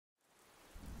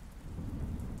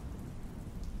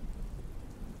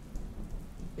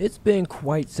It's been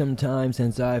quite some time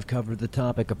since I've covered the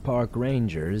topic of park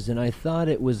rangers, and I thought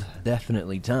it was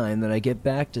definitely time that I get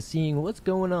back to seeing what's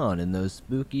going on in those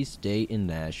spooky state and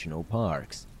national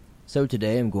parks. So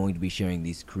today I'm going to be sharing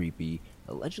these creepy,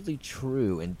 allegedly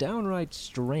true, and downright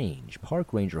strange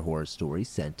park ranger horror stories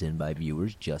sent in by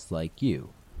viewers just like you.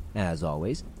 As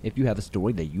always, if you have a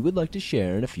story that you would like to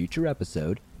share in a future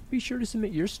episode, be sure to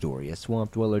submit your story at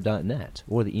swampdweller.net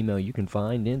or the email you can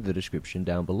find in the description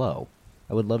down below.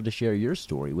 I would love to share your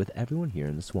story with everyone here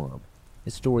in the swamp.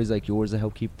 It's stories like yours that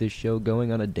help keep this show going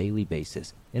on a daily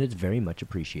basis, and it's very much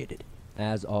appreciated.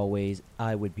 As always,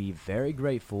 I would be very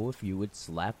grateful if you would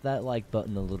slap that like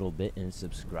button a little bit and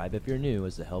subscribe if you're new,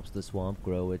 as it helps the swamp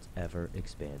grow its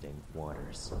ever-expanding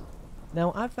waters.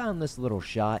 Now, I found this little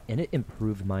shot, and it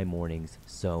improved my mornings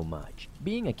so much.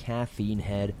 Being a caffeine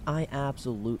head, I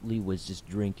absolutely was just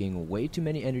drinking way too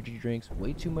many energy drinks,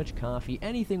 way too much coffee.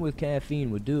 Anything with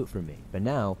caffeine would do it for me. But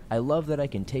now, I love that I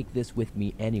can take this with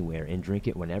me anywhere and drink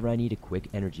it whenever I need a quick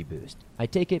energy boost. I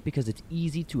take it because it's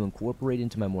easy to incorporate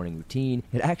into my morning routine.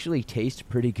 It actually tastes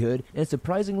pretty good, and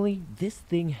surprisingly, this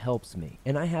thing helps me.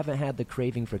 And I haven't had the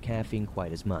craving for caffeine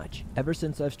quite as much. Ever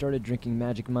since I've started drinking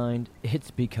Magic Mind,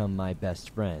 it's become my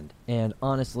best friend. And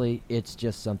honestly, it's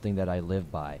just something that I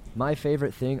live by. My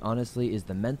favorite thing, honestly, is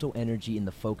the mental energy and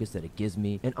the focus that it gives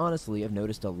me. And honestly, I've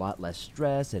noticed a lot less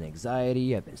stress and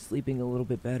anxiety. I've been sleeping a little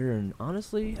bit better, and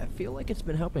honestly, I feel like it's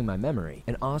been helping my memory.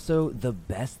 And also, the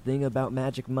best thing about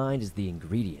Magic Mind is the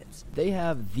ingredients. They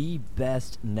have the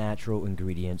best natural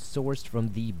ingredients sourced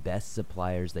from the best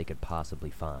suppliers they could possibly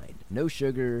find. No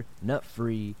sugar,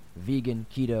 nut-free, vegan,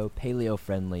 keto, paleo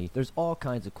friendly. There's all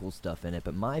kinds of cool stuff in it,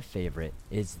 but my favorite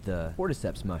is the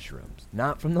cordyceps mushrooms.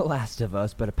 Not from The Last of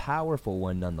Us, but a powerful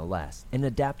one nonetheless. An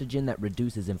adaptogen that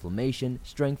reduces inflammation,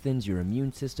 strengthens your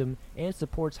immune system, and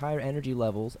supports higher energy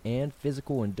levels and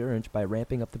physical endurance by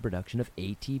ramping up the production of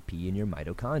ATP in your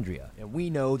mitochondria. And we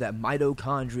know that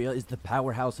mitochondria is the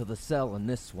powerhouse of the cell in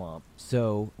this swamp.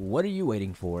 So, what are you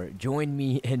waiting for? Join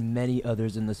me and many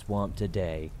others in the swamp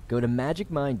today. Go to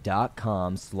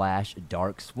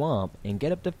magicmind.com/darkswamp and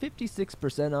get up to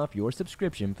 56% off your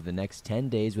subscription for the next 10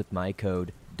 days with my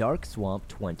code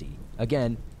DARKSWAMP20.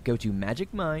 Again, go to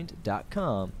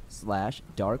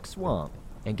magicmind.com/darkswamp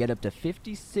and get up to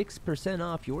 56%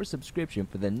 off your subscription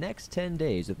for the next 10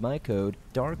 days with my code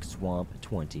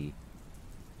DARKSWAMP20.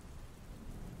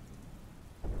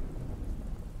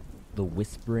 The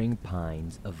Whispering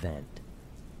Pines Event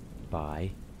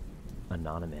by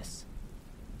Anonymous.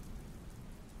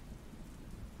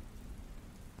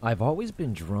 I've always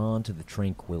been drawn to the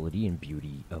tranquility and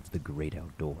beauty of the great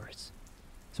outdoors,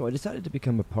 so I decided to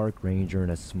become a park ranger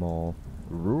in a small,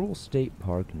 rural state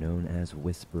park known as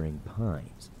Whispering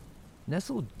Pines.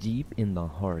 Nestled deep in the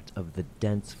heart of the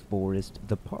dense forest,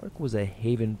 the park was a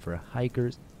haven for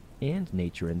hikers and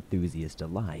nature enthusiasts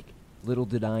alike. Little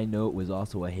did I know it was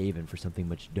also a haven for something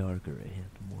much darker and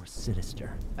more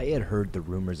sinister. I had heard the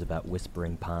rumors about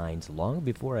Whispering Pines long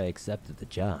before I accepted the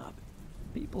job.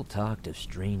 People talked of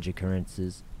strange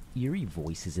occurrences, eerie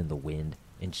voices in the wind,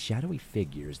 and shadowy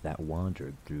figures that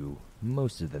wandered through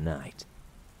most of the night.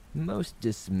 Most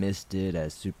dismissed it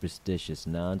as superstitious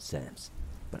nonsense,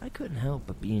 but I couldn't help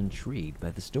but be intrigued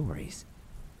by the stories.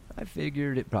 I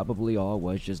figured it probably all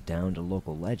was just down to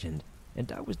local legend, and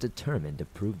I was determined to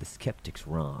prove the skeptics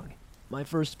wrong. My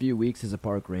first few weeks as a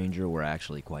park ranger were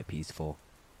actually quite peaceful.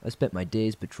 I spent my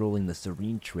days patrolling the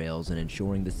serene trails and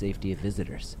ensuring the safety of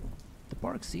visitors. The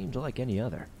park seemed like any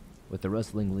other, with the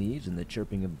rustling leaves and the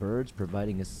chirping of birds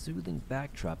providing a soothing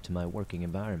backdrop to my working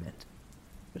environment.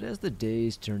 But as the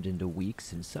days turned into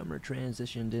weeks and summer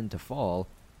transitioned into fall,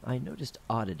 I noticed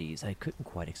oddities I couldn't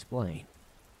quite explain.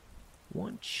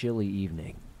 One chilly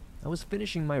evening, I was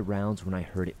finishing my rounds when I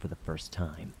heard it for the first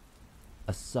time.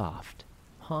 A soft,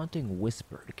 haunting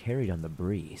whisper carried on the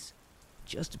breeze,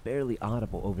 just barely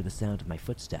audible over the sound of my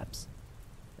footsteps.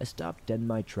 I stopped dead in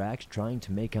my tracks trying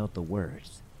to make out the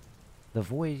words. The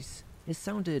voice, it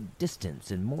sounded distant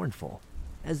and mournful,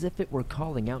 as if it were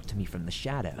calling out to me from the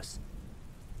shadows.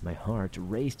 My heart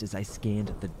raced as I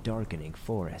scanned the darkening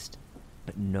forest,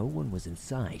 but no one was in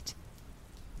sight.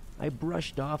 I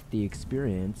brushed off the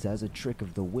experience as a trick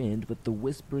of the wind, but the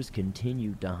whispers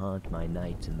continued to haunt my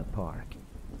nights in the park.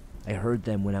 I heard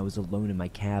them when I was alone in my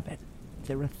cabin,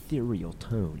 their ethereal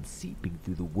tones seeping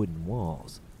through the wooden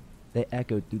walls. They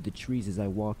echoed through the trees as I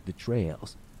walked the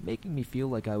trails, making me feel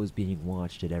like I was being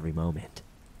watched at every moment.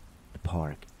 The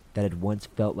park, that had once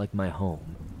felt like my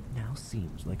home, now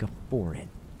seemed like a foreign,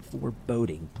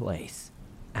 foreboding place.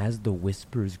 As the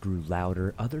whispers grew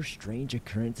louder, other strange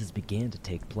occurrences began to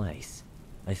take place.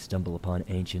 I stumble upon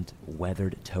ancient,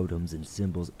 weathered totems and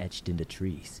symbols etched into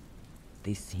trees.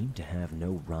 They seem to have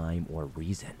no rhyme or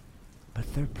reason,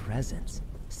 but their presence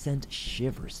sent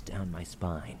shivers down my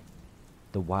spine.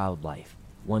 The wildlife,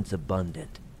 once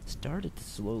abundant, started to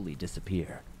slowly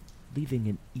disappear, leaving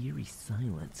an eerie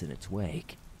silence in its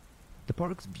wake. The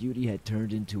park's beauty had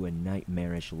turned into a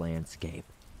nightmarish landscape.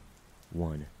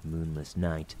 One moonless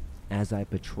night, as I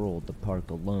patrolled the park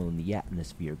alone, the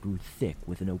atmosphere grew thick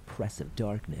with an oppressive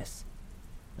darkness.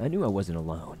 I knew I wasn't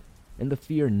alone, and the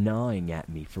fear gnawing at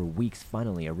me for weeks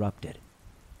finally erupted.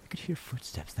 I could hear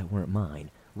footsteps that weren't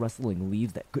mine, rustling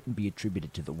leaves that couldn't be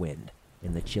attributed to the wind,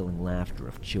 and the chilling laughter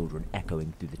of children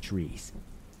echoing through the trees.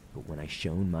 But when I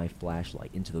shone my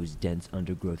flashlight into those dense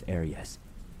undergrowth areas,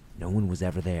 no one was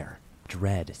ever there.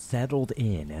 Dread settled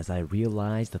in as I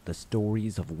realized that the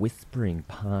stories of Whispering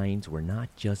Pines were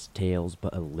not just tales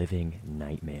but a living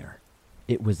nightmare.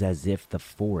 It was as if the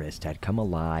forest had come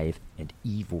alive and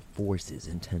evil forces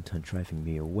intent on driving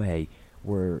me away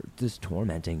were just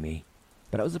tormenting me.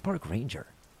 But I was a park ranger,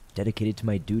 dedicated to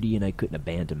my duty, and I couldn't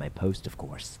abandon my post, of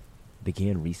course. I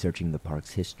began researching the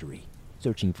park's history,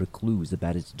 searching for clues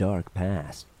about its dark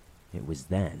past. It was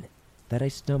then that I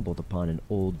stumbled upon an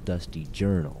old dusty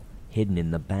journal hidden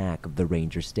in the back of the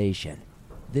ranger station.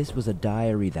 This was a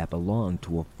diary that belonged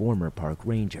to a former park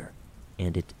ranger,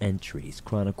 and its entries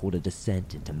chronicled a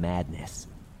descent into madness.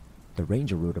 The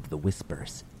ranger wrote of the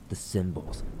whispers, the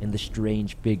symbols, and the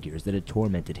strange figures that had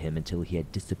tormented him until he had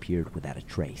disappeared without a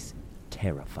trace.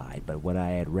 Terrified by what I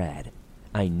had read,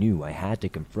 I knew I had to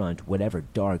confront whatever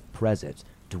dark presence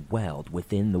dwelled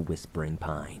within the Whispering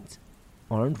Pines.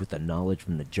 Armed with the knowledge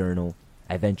from the journal,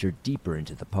 I ventured deeper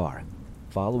into the park,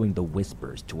 following the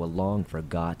whispers to a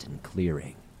long-forgotten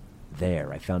clearing.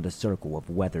 There I found a circle of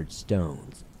weathered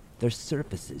stones, their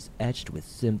surfaces etched with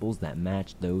symbols that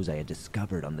matched those I had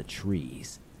discovered on the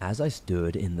trees. As I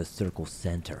stood in the circle's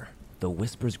center, the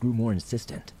whispers grew more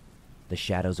insistent. The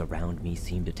shadows around me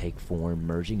seemed to take form,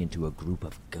 merging into a group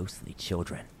of ghostly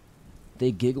children.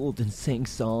 They giggled and sang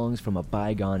songs from a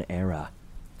bygone era,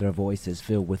 their voices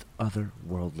filled with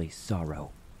otherworldly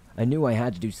sorrow. I knew I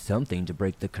had to do something to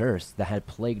break the curse that had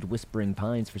plagued Whispering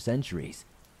Pines for centuries.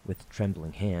 With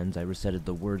trembling hands, I recited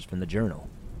the words from the journal,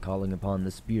 calling upon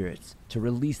the spirits to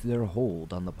release their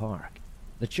hold on the park.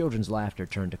 The children's laughter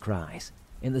turned to cries,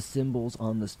 and the symbols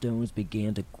on the stones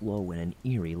began to glow in an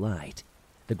eerie light.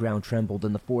 The ground trembled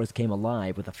and the forest came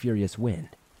alive with a furious wind.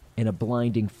 In a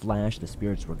blinding flash, the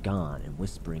spirits were gone and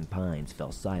Whispering Pines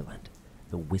fell silent.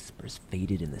 The whispers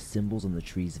faded and the symbols on the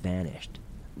trees vanished,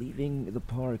 leaving the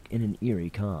park in an eerie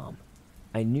calm.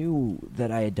 I knew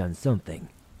that I had done something.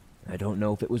 I don't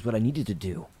know if it was what I needed to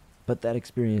do, but that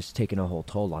experience had taken a whole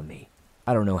toll on me.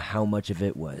 I don't know how much of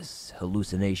it was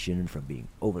hallucination from being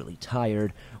overly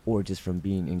tired or just from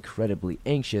being incredibly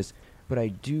anxious, but I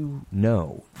do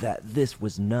know that this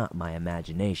was not my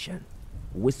imagination.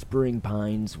 Whispering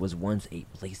Pines was once a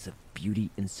place of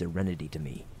beauty and serenity to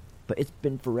me, but it's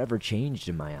been forever changed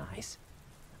in my eyes.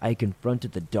 I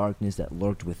confronted the darkness that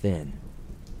lurked within.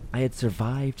 I had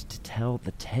survived to tell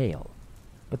the tale,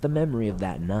 but the memory of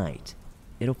that night,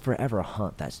 it'll forever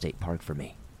haunt that state park for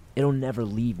me. It'll never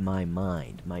leave my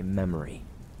mind, my memory.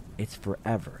 It's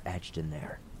forever etched in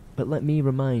there. But let me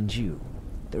remind you,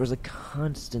 there is a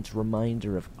constant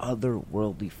reminder of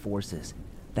otherworldly forces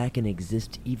that can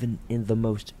exist even in the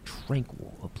most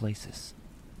tranquil of places.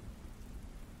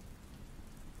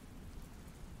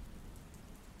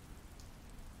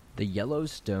 The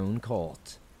Yellowstone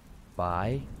Cult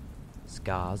by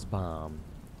Skaz Baum.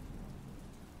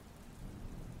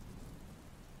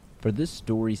 For this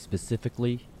story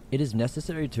specifically, it is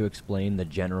necessary to explain the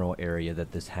general area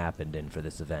that this happened in for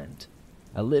this event.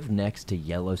 I live next to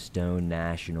Yellowstone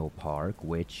National Park,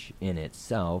 which in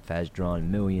itself has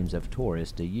drawn millions of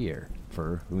tourists a year,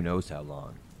 for who knows how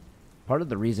long. Part of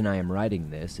the reason I am writing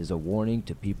this is a warning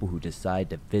to people who decide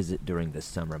to visit during the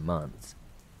summer months.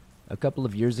 A couple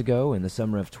of years ago, in the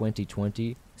summer of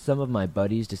 2020, some of my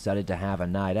buddies decided to have a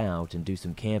night out and do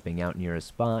some camping out near a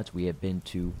spot we had been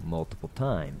to multiple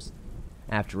times.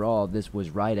 After all, this was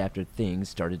right after things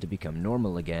started to become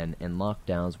normal again and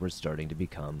lockdowns were starting to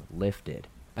become lifted.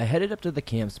 I headed up to the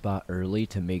camp spot early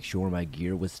to make sure my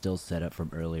gear was still set up from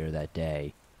earlier that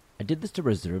day. I did this to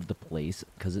reserve the place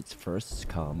because it's first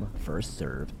come, first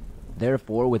serve.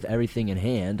 Therefore, with everything in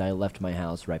hand, I left my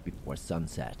house right before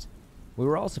sunset. We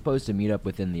were all supposed to meet up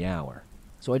within the hour,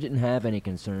 so I didn't have any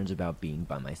concerns about being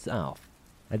by myself.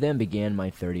 I then began my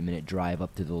 30-minute drive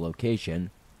up to the location.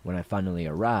 When I finally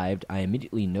arrived, I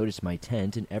immediately noticed my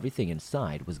tent and everything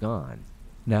inside was gone.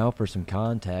 Now, for some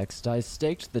context, I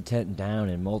staked the tent down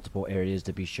in multiple areas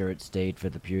to be sure it stayed for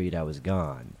the period I was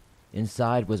gone.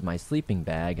 Inside was my sleeping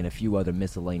bag and a few other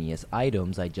miscellaneous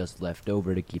items I just left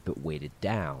over to keep it weighted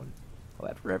down.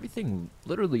 However,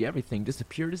 literally everything,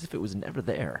 disappeared as if it was never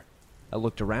there. I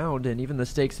looked around, and even the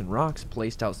stakes and rocks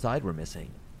placed outside were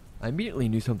missing. I immediately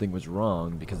knew something was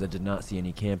wrong because I did not see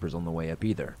any campers on the way up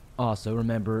either. Also,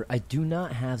 remember, I do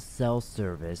not have cell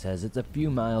service as it's a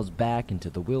few miles back into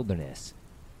the wilderness.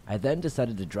 I then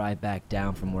decided to drive back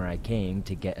down from where I came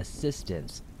to get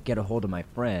assistance, get a hold of my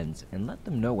friends, and let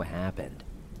them know what happened.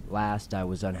 Last, I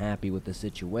was unhappy with the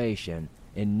situation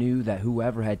and knew that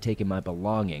whoever had taken my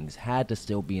belongings had to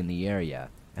still be in the area,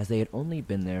 as they had only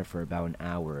been there for about an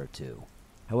hour or two.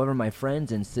 However, my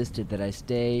friends insisted that I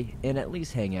stay and at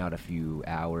least hang out a few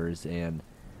hours, and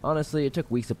honestly, it took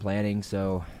weeks of planning,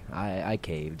 so I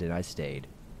caved and I stayed.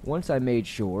 Once I made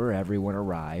sure everyone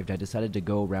arrived, I decided to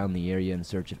go around the area in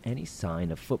search of any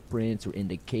sign of footprints or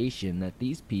indication that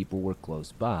these people were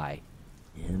close by.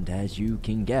 And as you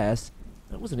can guess,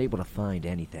 I wasn't able to find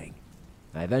anything.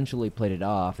 I eventually played it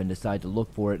off and decided to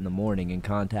look for it in the morning and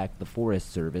contact the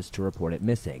Forest Service to report it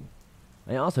missing.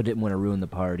 I also didn't want to ruin the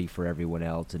party for everyone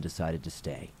else and decided to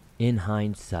stay. In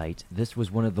hindsight, this was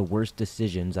one of the worst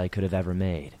decisions I could have ever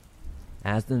made.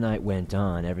 As the night went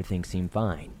on, everything seemed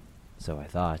fine. So I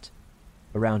thought.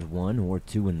 Around 1 or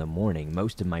 2 in the morning,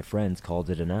 most of my friends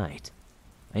called it a night.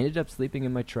 I ended up sleeping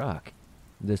in my truck.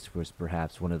 This was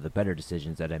perhaps one of the better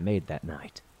decisions that I made that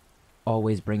night.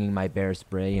 Always bringing my bear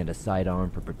spray and a sidearm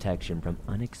for protection from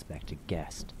unexpected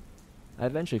guests. I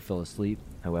eventually fell asleep.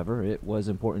 However, it was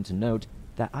important to note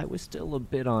that I was still a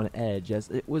bit on edge as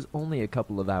it was only a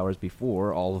couple of hours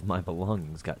before all of my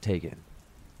belongings got taken.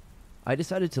 I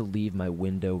decided to leave my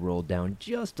window rolled down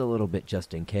just a little bit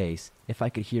just in case, if I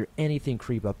could hear anything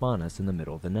creep up on us in the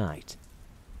middle of the night.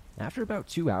 After about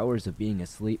 2 hours of being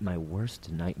asleep, my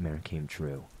worst nightmare came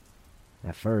true.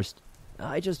 At first,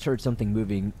 I just heard something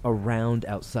moving around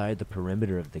outside the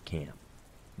perimeter of the camp.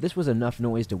 This was enough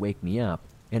noise to wake me up,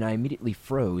 and I immediately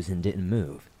froze and didn't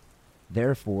move.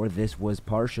 Therefore, this was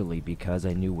partially because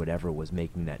I knew whatever was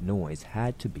making that noise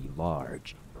had to be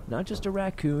large. Not just a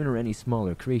raccoon or any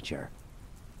smaller creature.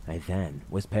 I then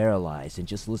was paralyzed and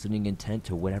just listening intent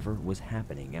to whatever was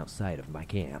happening outside of my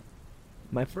camp.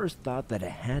 My first thought that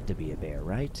it had to be a bear,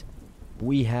 right?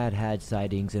 We had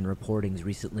sightings and reportings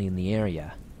recently in the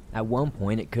area. At one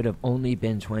point, it could have only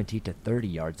been 20 to 30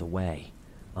 yards away.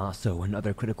 Also,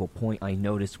 another critical point I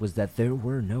noticed was that there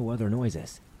were no other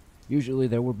noises. Usually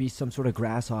there would be some sort of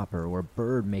grasshopper or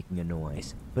bird making a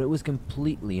noise, but it was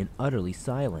completely and utterly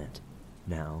silent.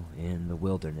 Now, in the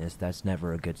wilderness, that's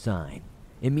never a good sign.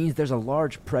 It means there's a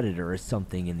large predator or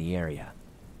something in the area.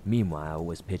 Meanwhile, it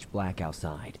was pitch black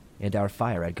outside, and our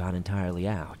fire had gone entirely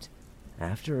out.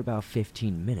 After about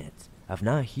 15 minutes of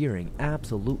not hearing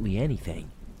absolutely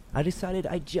anything, I decided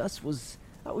I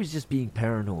was just being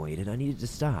paranoid and I needed to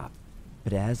stop.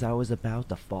 But as I was about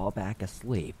to fall back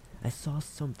asleep, I saw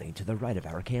something to the right of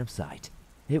our campsite.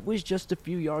 It was just a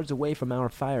few yards away from our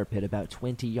fire pit, about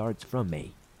 20 yards from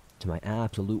me. To my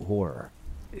absolute horror,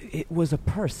 it was a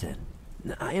person.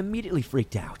 I immediately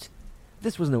freaked out.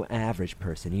 This was no average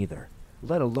person either,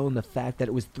 let alone the fact that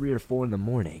it was 3 or 4 in the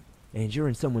morning, and you're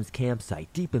in someone's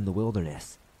campsite deep in the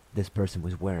wilderness. This person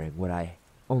was wearing what I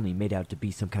only made out to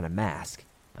be some kind of mask.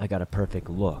 I got a perfect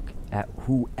look at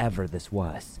whoever this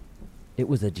was. It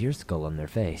was a deer skull on their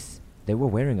face. They were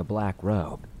wearing a black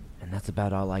robe, and that's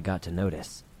about all I got to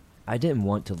notice. I didn't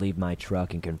want to leave my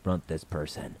truck and confront this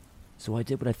person, so I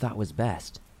did what I thought was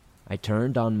best. I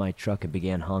turned on my truck and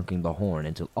began honking the horn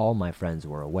until all my friends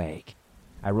were awake.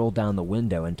 I rolled down the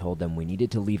window and told them we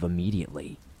needed to leave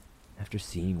immediately. After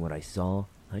seeing what I saw,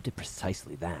 I did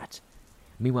precisely that.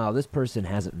 Meanwhile, this person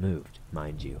hasn't moved,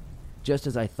 mind you. Just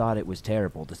as I thought it was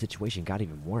terrible, the situation got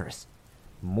even worse.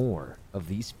 More of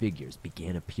these figures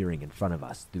began appearing in front of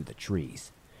us through the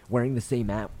trees, wearing the same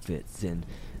outfits, and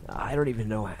I don't even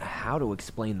know how to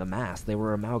explain the masks. They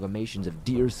were amalgamations of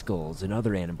deer skulls and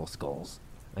other animal skulls.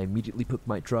 I immediately put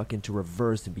my truck into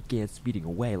reverse and began speeding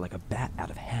away like a bat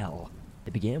out of hell.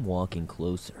 They began walking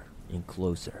closer and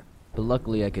closer, but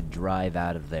luckily I could drive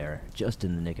out of there just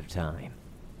in the nick of time.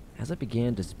 As I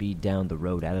began to speed down the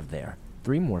road out of there,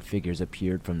 3 more figures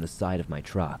appeared from the side of my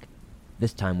truck,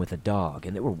 this time with a dog,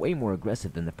 and they were way more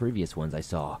aggressive than the previous ones I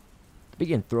saw. They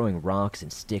began throwing rocks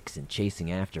and sticks and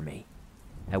chasing after me.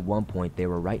 At one point, they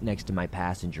were right next to my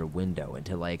passenger window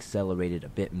until I accelerated a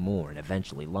bit more and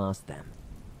eventually lost them.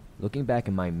 Looking back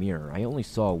in my mirror, I only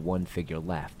saw 1 figure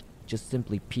left, just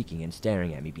simply peeking and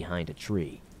staring at me behind a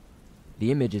tree.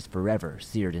 The image is forever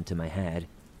seared into my head.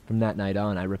 From that night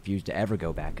on, I refused to ever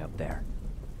go back up there.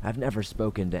 I've never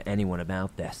spoken to anyone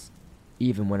about this.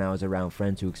 Even when I was around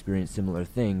friends who experienced similar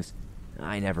things,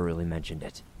 I never really mentioned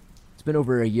it. It's been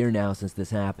over a year now since this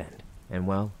happened, and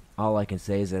well, all I can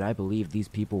say is that I believe these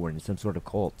people were in some sort of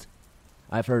cult.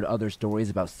 I've heard other stories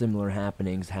about similar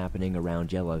happenings happening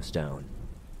around Yellowstone.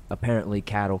 Apparently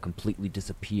cattle completely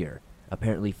disappear.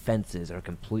 Apparently fences are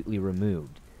completely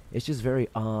removed. It's just very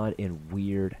odd and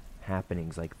weird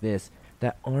happenings like this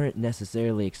that aren't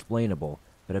necessarily explainable,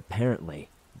 but apparently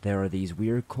there are these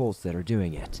weird cults that are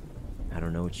doing it. I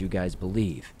don't know what you guys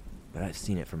believe, but I've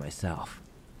seen it for myself.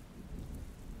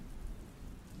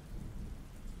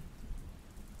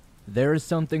 There is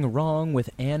Something Wrong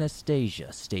with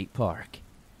Anastasia State Park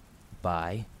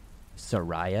by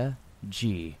Soraya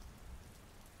G.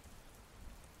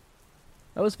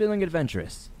 I was feeling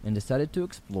adventurous and decided to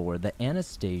explore the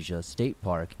Anastasia State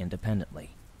Park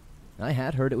independently. I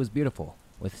had heard it was beautiful,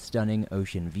 with stunning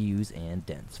ocean views and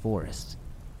dense forests.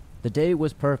 The day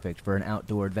was perfect for an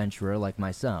outdoor adventurer like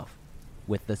myself,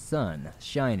 with the sun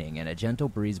shining and a gentle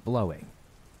breeze blowing.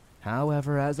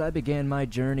 However, as I began my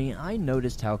journey, I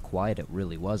noticed how quiet it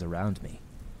really was around me.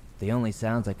 The only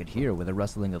sounds I could hear were the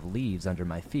rustling of leaves under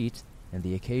my feet and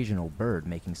the occasional bird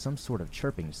making some sort of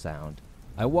chirping sound.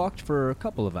 I walked for a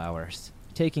couple of hours,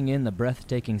 taking in the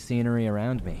breathtaking scenery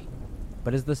around me.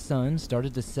 But as the sun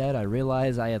started to set, I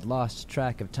realized I had lost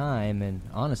track of time and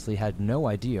honestly had no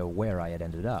idea where I had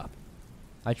ended up.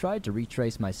 I tried to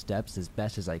retrace my steps as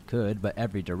best as I could, but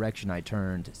every direction I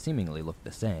turned seemingly looked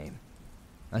the same.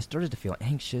 I started to feel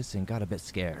anxious and got a bit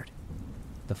scared.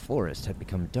 The forest had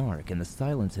become dark and the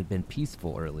silence had been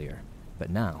peaceful earlier, but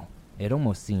now it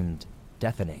almost seemed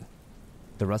deafening.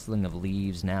 The rustling of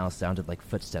leaves now sounded like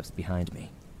footsteps behind me.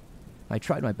 I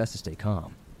tried my best to stay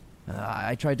calm.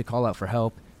 I tried to call out for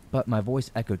help, but my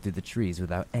voice echoed through the trees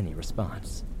without any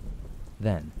response.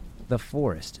 Then, the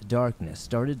forest darkness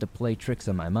started to play tricks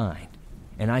on my mind,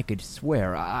 and I could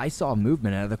swear I saw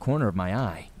movement out of the corner of my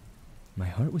eye. My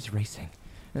heart was racing,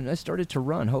 and I started to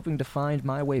run, hoping to find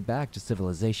my way back to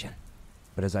civilization.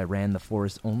 But as I ran, the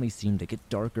forest only seemed to get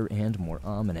darker and more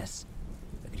ominous.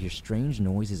 I could hear strange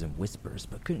noises and whispers,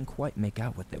 but couldn't quite make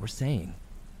out what they were saying.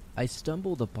 I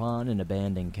stumbled upon an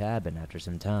abandoned cabin after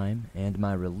some time, and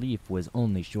my relief was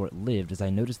only short-lived as I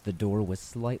noticed the door was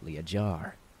slightly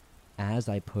ajar. As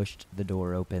I pushed the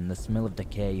door open, the smell of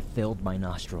decay filled my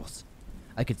nostrils.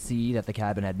 I could see that the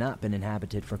cabin had not been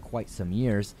inhabited for quite some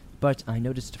years, but I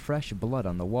noticed fresh blood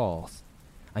on the walls.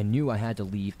 I knew I had to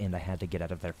leave and I had to get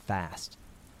out of there fast.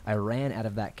 I ran out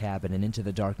of that cabin and into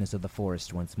the darkness of the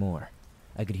forest once more.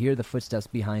 I could hear the footsteps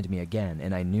behind me again,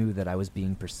 and I knew that I was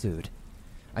being pursued.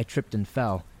 I tripped and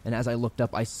fell, and as I looked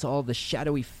up, I saw the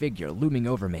shadowy figure looming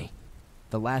over me.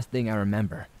 The last thing I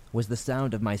remember was the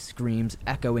sound of my screams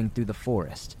echoing through the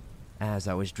forest as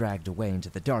I was dragged away into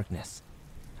the darkness.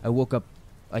 I woke up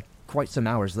quite some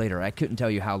hours later. I couldn't tell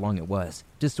you how long it was,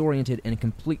 disoriented and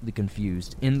completely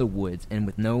confused in the woods and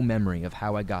with no memory of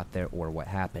how I got there or what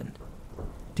happened.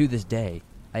 To this day,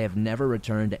 I have never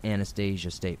returned to Anastasia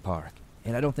State Park,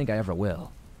 and I don't think I ever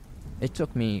will. It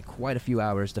took me quite a few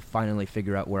hours to finally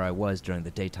figure out where I was during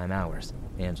the daytime hours,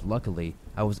 and luckily,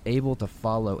 I was able to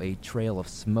follow a trail of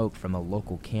smoke from a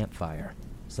local campfire,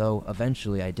 so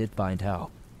eventually I did find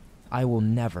help. I will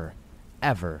never,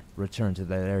 ever return to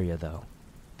that area though.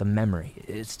 The memory,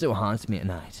 it still haunts me at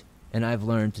night, and I've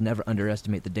learned to never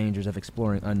underestimate the dangers of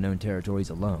exploring unknown territories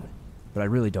alone, but I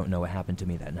really don't know what happened to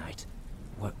me that night.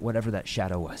 Whatever that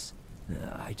shadow was,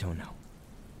 I don't know.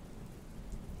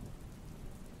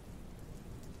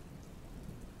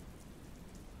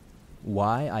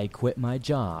 Why I Quit My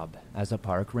Job as a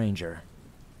Park Ranger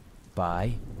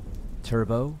by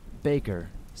Turbo Baker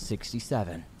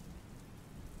 67.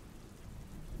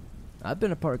 I've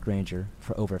been a park ranger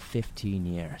for over 15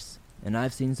 years, and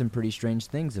I've seen some pretty strange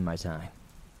things in my time.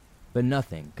 But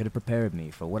nothing could have prepared me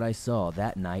for what I saw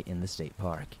that night in the state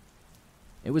park.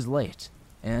 It was late,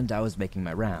 and I was making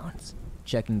my rounds,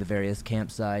 checking the various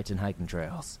campsites and hiking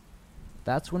trails.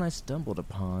 That's when I stumbled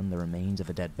upon the remains of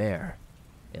a dead bear.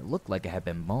 It looked like it had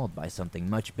been mauled by something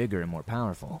much bigger and more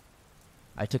powerful.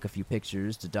 I took a few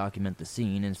pictures to document the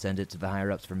scene and send it to the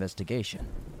higher-ups for investigation.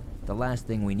 The last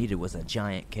thing we needed was a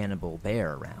giant cannibal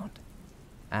bear around.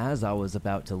 As I was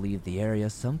about to leave the area,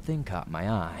 something caught my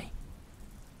eye.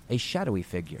 A shadowy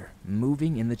figure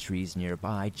moving in the trees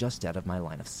nearby just out of my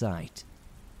line of sight.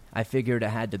 I figured it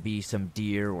had to be some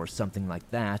deer or something like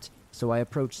that, so I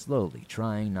approached slowly,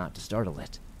 trying not to startle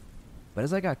it. But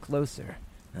as I got closer,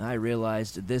 I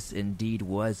realized this indeed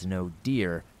was no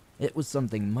deer. It was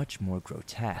something much more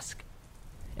grotesque.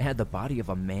 It had the body of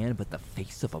a man but the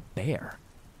face of a bear.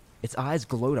 Its eyes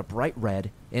glowed a bright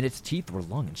red, and its teeth were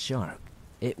long and sharp.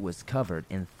 It was covered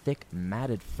in thick,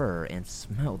 matted fur and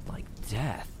smelled like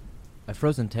death. I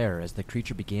froze in terror as the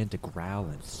creature began to growl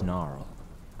and snarl.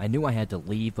 I knew I had to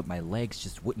leave, but my legs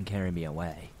just wouldn't carry me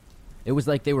away. It was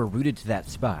like they were rooted to that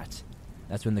spot.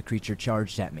 That's when the creature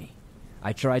charged at me.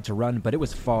 I tried to run, but it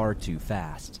was far too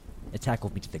fast. It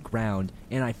tackled me to the ground,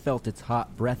 and I felt its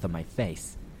hot breath on my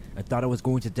face. I thought I was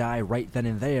going to die right then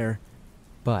and there,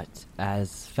 but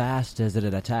as fast as it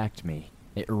had attacked me,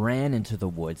 it ran into the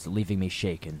woods, leaving me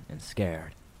shaken and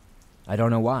scared. I don't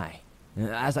know why.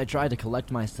 As I tried to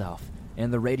collect myself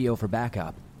and the radio for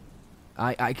backup,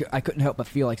 I couldn't help but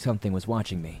feel like something was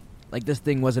watching me. Like this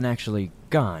thing wasn't actually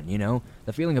gone, you know?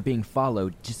 The feeling of being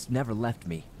followed just never left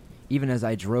me, even as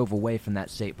I drove away from that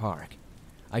state park.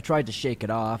 I tried to shake it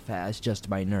off as just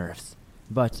my nerves,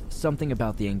 but something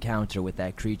about the encounter with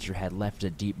that creature had left a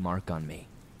deep mark on me.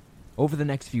 Over the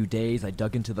next few days, I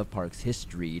dug into the park's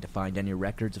history to find any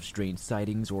records of strange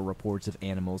sightings or reports of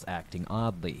animals acting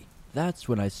oddly. That's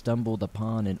when I stumbled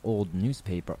upon an old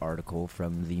newspaper article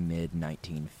from the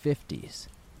mid-1950s.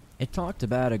 It talked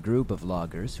about a group of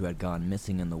loggers who had gone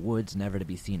missing in the woods, never to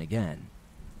be seen again.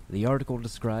 The article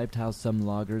described how some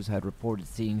loggers had reported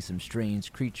seeing some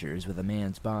strange creatures with a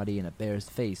man's body and a bear's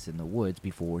face in the woods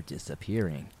before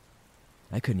disappearing.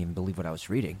 I couldn't even believe what I was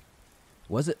reading.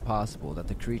 Was it possible that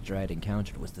the creature I had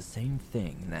encountered was the same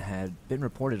thing that had been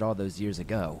reported all those years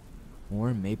ago?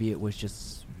 Or maybe it was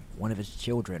just one of his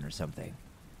children or something.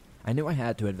 I knew I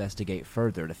had to investigate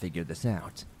further to figure this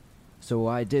out. So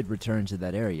I did return to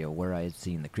that area where I had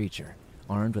seen the creature,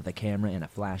 armed with a camera and a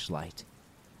flashlight.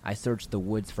 I searched the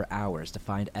woods for hours to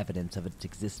find evidence of its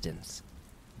existence.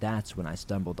 That's when I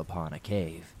stumbled upon a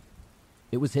cave.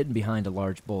 It was hidden behind a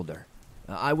large boulder.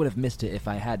 I would have missed it if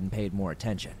I hadn't paid more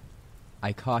attention.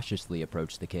 I cautiously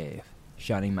approached the cave,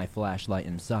 shining my flashlight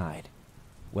inside.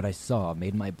 What I saw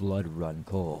made my blood run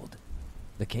cold.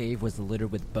 The cave was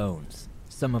littered with bones,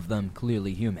 some of them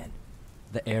clearly human.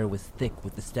 The air was thick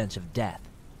with the stench of death,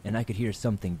 and I could hear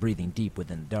something breathing deep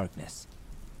within the darkness.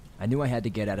 I knew I had to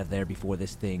get out of there before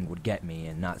this thing would get me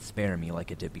and not spare me like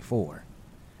it did before.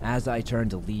 As I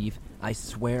turned to leave, I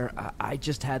swear I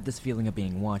just had this feeling of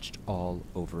being watched all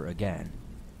over again.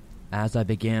 As I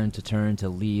began to turn to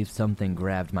leave, something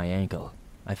grabbed my ankle.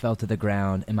 I fell to the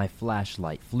ground and my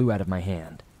flashlight flew out of my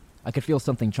hand. I could feel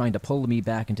something trying to pull me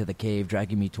back into the cave,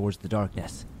 dragging me towards the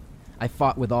darkness. I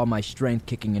fought with all my strength,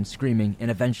 kicking and screaming, and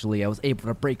eventually I was able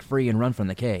to break free and run from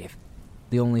the cave.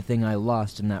 The only thing I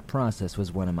lost in that process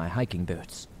was one of my hiking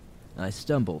boots. I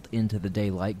stumbled into the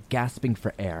daylight, gasping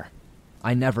for air.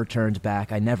 I never turned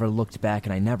back, I never looked back,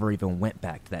 and I never even went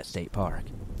back to that state park.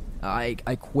 I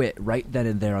quit right then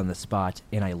and there on the spot,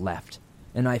 and I left.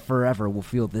 And I forever will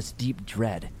feel this deep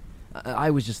dread. I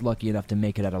was just lucky enough to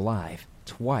make it out alive.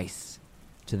 Twice.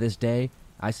 To this day,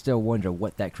 I still wonder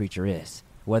what that creature is,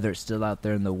 whether it's still out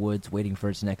there in the woods waiting for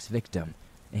its next victim,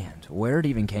 and where it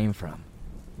even came from.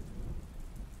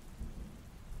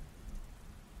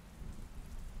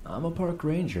 I'm a park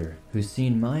ranger who's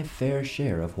seen my fair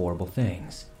share of horrible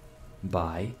things.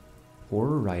 By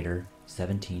Horror Writer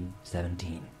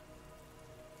 1717.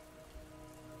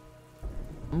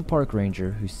 I'm a park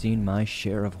ranger who's seen my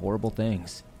share of horrible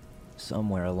things.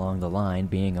 Somewhere along the line,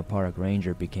 being a park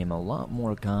ranger became a lot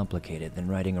more complicated than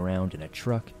riding around in a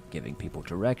truck, giving people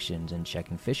directions, and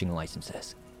checking fishing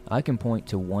licenses. I can point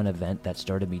to one event that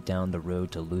started me down the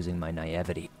road to losing my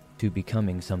naivety, to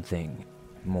becoming something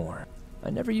more. I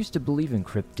never used to believe in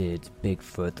cryptids,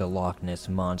 Bigfoot, the Loch Ness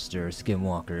Monster,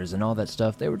 skinwalkers, and all that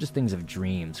stuff. They were just things of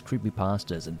dreams,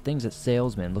 creepypastas, and things that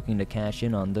salesmen looking to cash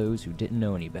in on those who didn't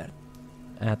know any better.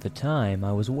 At the time,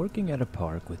 I was working at a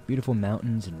park with beautiful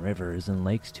mountains and rivers and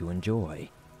lakes to enjoy.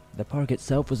 The park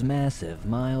itself was massive,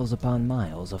 miles upon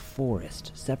miles of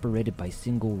forest, separated by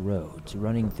single roads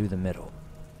running through the middle.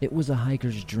 It was a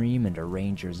hiker's dream and a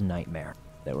ranger's nightmare.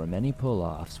 There were many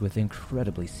pull-offs with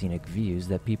incredibly scenic views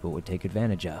that people would take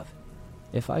advantage of.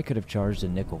 If I could have charged a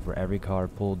nickel for every car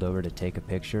pulled over to take a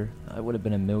picture, I would have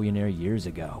been a millionaire years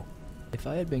ago. If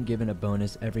I had been given a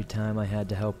bonus every time I had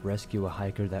to help rescue a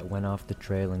hiker that went off the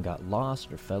trail and got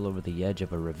lost or fell over the edge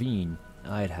of a ravine,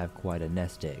 I'd have quite a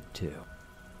nest egg too.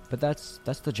 But that's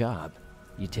the job.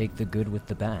 You take the good with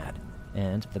the bad,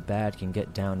 and the bad can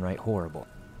get downright horrible.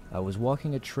 I was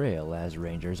walking a trail, as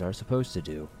rangers are supposed to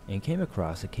do, and came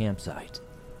across a campsite.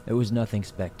 It was nothing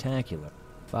spectacular.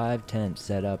 5 tents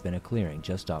set up in a clearing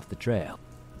just off the trail.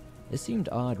 It seemed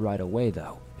odd right away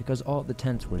though, because all the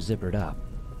tents were zippered up.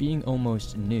 Being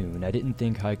almost noon, I didn't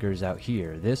think hikers out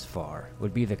here this far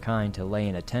would be the kind to lay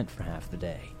in a tent for half the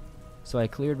day. so I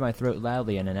cleared my throat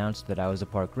loudly and announced that I was a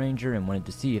park ranger and wanted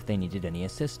to see if they needed any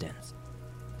assistance.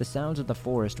 The sounds of the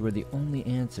forest were the only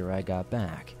answer I got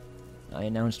back. I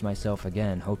announced myself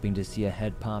again, hoping to see a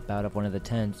head pop out of one of the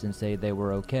tents and say they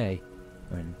were okay,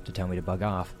 and to tell me to bug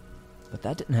off. But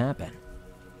that didn't happen.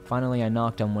 Finally, I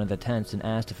knocked on one of the tents and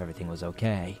asked if everything was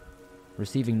okay.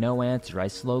 Receiving no answer, I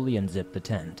slowly unzipped the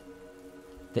tent.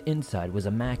 The inside was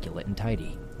immaculate and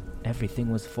tidy.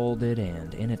 Everything was folded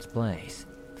and in its place.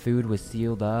 Food was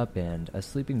sealed up and a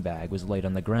sleeping bag was laid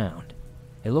on the ground.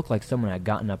 It looked like someone had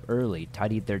gotten up early,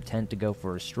 tidied their tent to go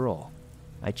for a stroll.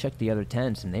 I checked the other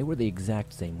tents and they were the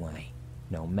exact same way.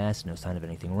 No mess, no sign of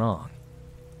anything wrong.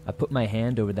 I put my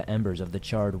hand over the embers of the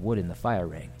charred wood in the fire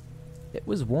ring. It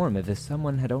was warm as if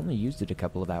someone had only used it a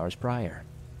couple of hours prior.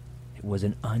 It was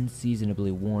an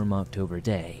unseasonably warm October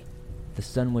day. The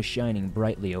sun was shining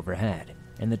brightly overhead,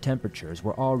 and the temperatures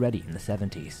were already in the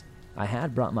 70s. I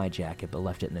had brought my jacket but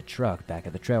left it in the truck back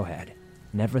at the trailhead,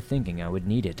 never thinking I would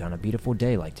need it on a beautiful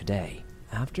day like today.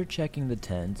 After checking the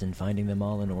tents and finding them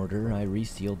all in order, I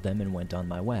resealed them and went on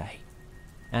my way.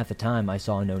 At the time, I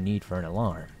saw no need for an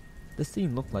alarm. The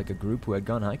scene looked like a group who had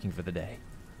gone hiking for the day.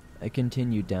 I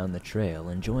continued down the trail,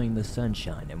 enjoying the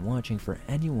sunshine and watching for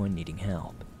anyone needing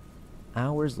help.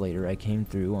 Hours later, I came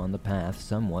through on the path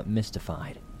somewhat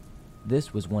mystified.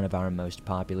 This was one of our most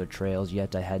popular trails,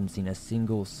 yet I hadn't seen a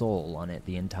single soul on it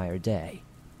the entire day.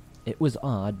 It was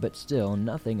odd, but still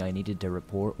nothing I needed to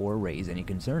report or raise any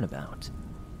concern about.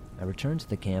 I returned to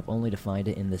the camp only to find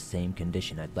it in the same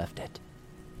condition I'd left it.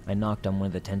 I knocked on one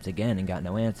of the tents again and got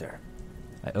no answer.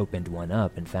 I opened one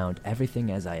up and found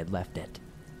everything as I had left it.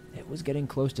 It was getting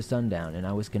close to sundown, and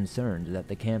I was concerned that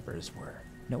the campers were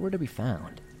nowhere to be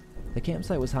found. The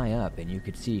campsite was high up, and you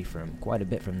could see from quite a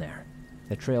bit from there.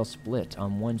 The trail split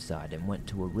on one side and went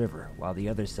to a river, while the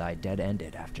other side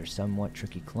dead-ended after somewhat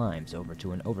tricky climbs over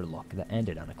to an overlook that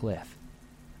ended on a cliff.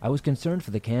 I was concerned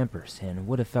for the campers, and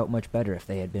would have felt much better if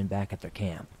they had been back at their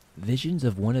camp. Visions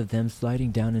of one of them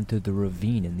sliding down into the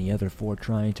ravine and the other four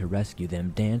trying to rescue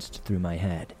them danced through my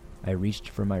head. I reached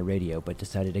for my radio but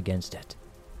decided against it.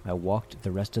 I walked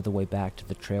the rest of the way back to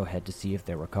the trailhead to see if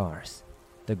there were cars.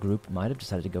 The group might have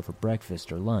decided to go for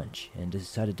breakfast or lunch and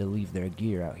decided to leave their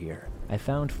gear out here. I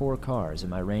found 4 cars in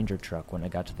my Ranger truck when I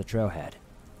got to the trailhead.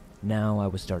 Now I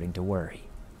was starting to worry.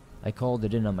 I called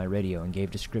it in on my radio and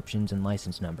gave descriptions and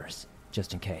license numbers,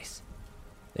 just in case.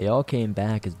 They all came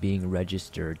back as being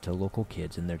registered to local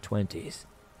kids in their 20s.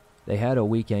 They had a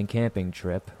weekend camping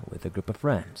trip with a group of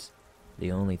friends.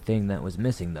 The only thing that was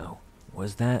missing, though,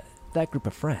 was that group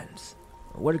of friends.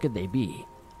 Where could they be?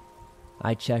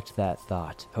 I checked that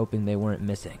thought, hoping they weren't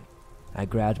missing. I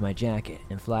grabbed my jacket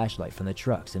and flashlight from the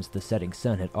truck since the setting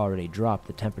sun had already dropped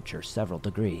the temperature several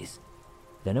degrees.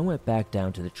 Then I went back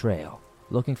down to the trail,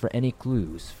 looking for any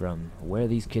clues from where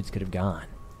these kids could have gone.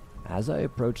 As I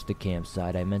approached the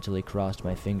campsite, I mentally crossed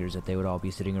my fingers that they would all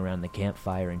be sitting around the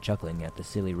campfire and chuckling at the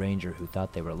silly ranger who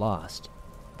thought they were lost.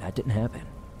 That didn't happen.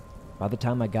 By the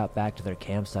time I got back to their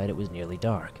campsite, it was nearly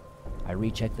dark. I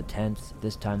rechecked the tents,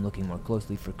 this time looking more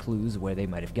closely for clues where they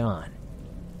might have gone.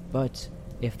 But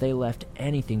if they left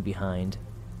anything behind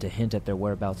to hint at their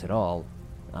whereabouts at all,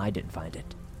 I didn't find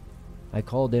it. I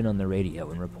called in on the radio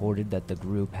and reported that the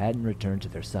group hadn't returned to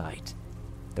their site.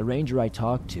 The ranger I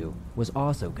talked to was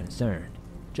also concerned.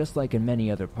 Just like in many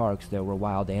other parks, there were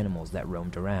wild animals that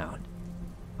roamed around.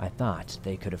 I thought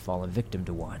they could have fallen victim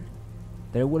to one.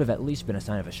 There would have at least been a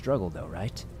sign of a struggle though,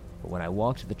 right? But when I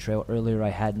walked the trail earlier, I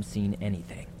hadn't seen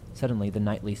anything. Suddenly, the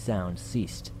nightly sound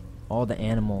ceased. All the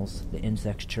animals, the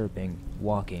insects chirping,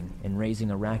 walking, and raising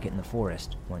a racket in the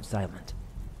forest went silent.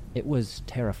 It was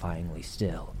terrifyingly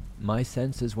still. My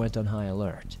senses went on high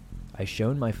alert. I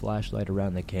shone my flashlight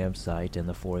around the campsite and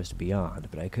the forest beyond,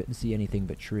 but I couldn't see anything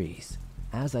but trees.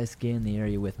 As I scanned the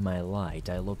area with my light,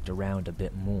 I looked around a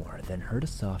bit more, then heard a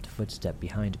soft footstep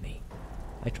behind me.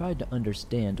 I tried to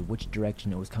understand which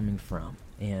direction it was coming from,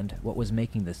 and what was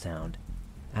making the sound.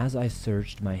 As I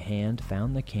searched, my hand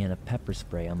found the can of pepper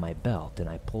spray on my belt, and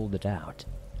I pulled it out.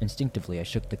 Instinctively, I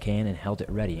shook the can and held it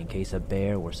ready in case a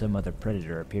bear or some other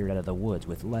predator appeared out of the woods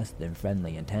with less than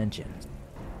friendly intentions.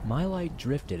 My light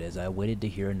drifted as I waited to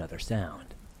hear another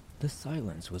sound. The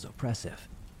silence was oppressive.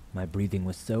 My breathing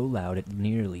was so loud it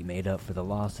nearly made up for the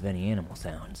loss of any animal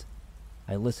sounds.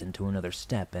 I listened to another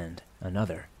step and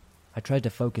another. I tried to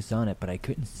focus on it, but I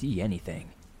couldn't see anything.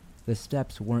 The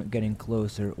steps weren't getting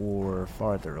closer or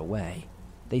farther away.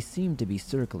 They seemed to be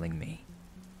circling me.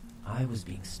 I was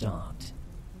being stalked.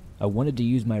 I wanted to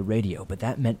use my radio, but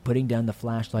that meant putting down the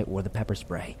flashlight or the pepper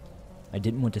spray. I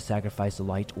didn't want to sacrifice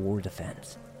light or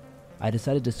defense. I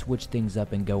decided to switch things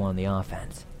up and go on the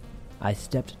offense. I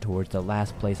stepped towards the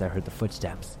last place I heard the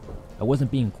footsteps. I wasn't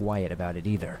being quiet about it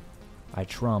either. I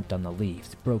tromped on the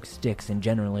leaves, broke sticks, and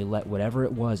generally let whatever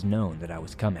it was known that I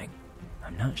was coming.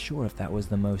 I'm not sure if that was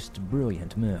the most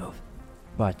brilliant move,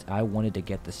 but I wanted to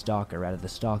get the stalker out of the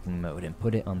stalking mode and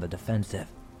put it on the defensive.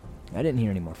 I didn't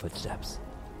hear any more footsteps.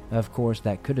 Of course,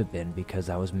 that could have been because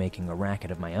I was making a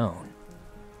racket of my own.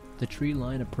 The tree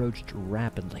line approached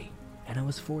rapidly, and I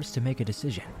was forced to make a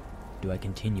decision. Do I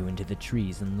continue into the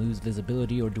trees and lose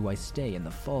visibility, or do I stay in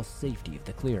the false safety of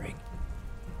the clearing?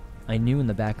 I knew in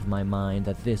the back of my mind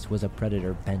that this was a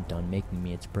predator bent on making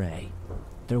me its prey.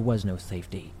 There was no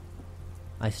safety.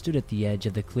 I stood at the edge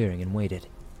of the clearing and waited.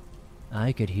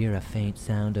 I could hear a faint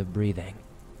sound of breathing.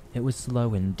 It was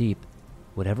slow and deep.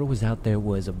 Whatever was out there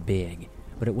was big,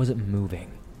 but it wasn't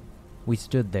moving. We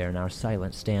stood there in our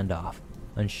silent standoff,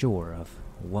 unsure of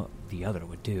what the other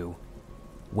would do.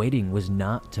 Waiting was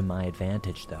not to my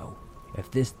advantage, though.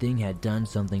 If this thing had done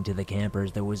something to the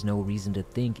campers, there was no reason to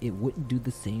think it wouldn't do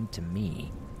the same to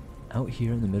me. Out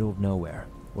here in the middle of nowhere,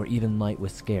 where even light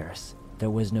was scarce, there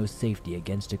was no safety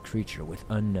against a creature with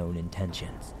unknown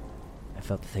intentions. I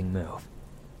felt the thing move.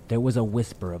 There was a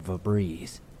whisper of a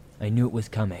breeze. I knew it was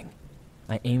coming.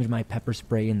 I aimed my pepper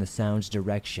spray in the sound's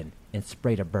direction and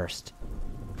sprayed a burst.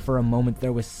 For a moment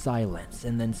there was silence,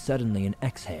 and then suddenly an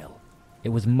exhale. It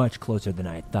was much closer than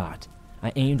I had thought.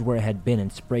 I aimed where it had been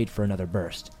and sprayed for another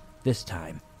burst. This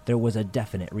time, there was a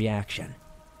definite reaction.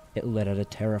 It let out a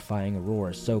terrifying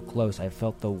roar so close I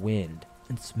felt the wind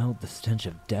and smelled the stench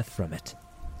of death from it.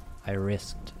 I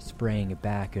risked spraying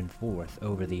back and forth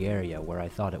over the area where I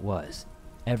thought it was.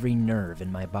 Every nerve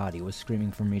in my body was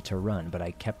screaming for me to run, but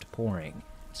I kept pouring,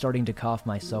 starting to cough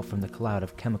myself from the cloud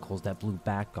of chemicals that blew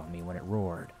back on me when it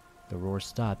roared. The roar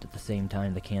stopped at the same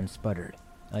time the can sputtered.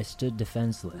 I stood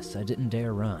defenseless. I didn't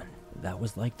dare run. That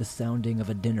was like the sounding of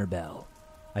a dinner bell.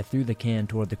 I threw the can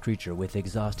toward the creature with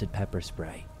exhausted pepper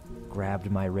spray,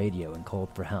 grabbed my radio, and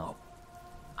called for help.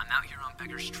 "I'm out here on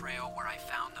Beggar's Trail where I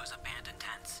found those abandoned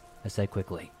tents," I said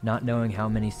quickly, not knowing how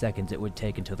many seconds it would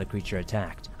take until the creature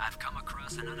attacked. "I've come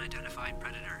across an unidentified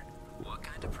predator." "What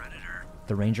kind of predator?"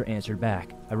 The ranger answered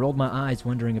back. I rolled my eyes,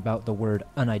 wondering about the word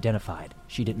unidentified.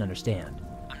 She didn't understand.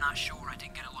 "I'm not sure. I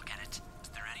didn't get a look at it. Is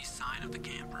there any sign of the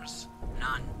campers?"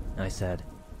 "None," I said.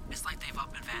 "It's like they've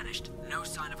up and vanished. No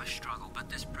sign of a struggle, but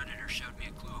this predator showed me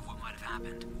a clue of what might have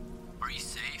happened." "Are you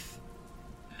safe?"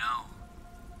 "No."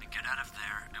 "Then get out of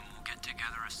there, and we'll get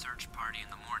together a search party in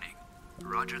the morning."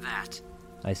 "Roger that,"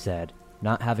 I said,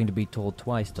 not having to be told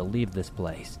twice to leave this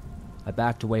place. I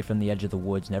backed away from the edge of the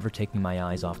woods, never taking my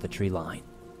eyes off the tree line.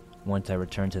 Once I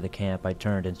returned to the camp, I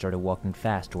turned and started walking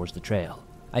fast towards the trail.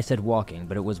 I said walking,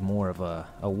 but it was more of a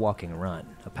walking run,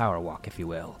 a power walk, if you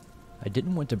will. I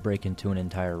didn't want to break into an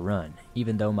entire run,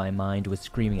 even though my mind was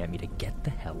screaming at me to get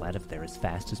the hell out of there as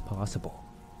fast as possible.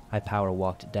 I power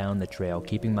walked down the trail,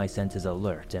 keeping my senses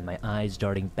alert and my eyes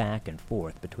darting back and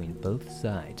forth between both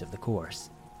sides of the course.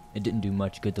 It didn't do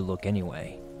much good to look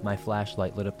anyway. My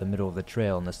flashlight lit up the middle of the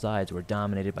trail, and the sides were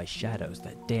dominated by shadows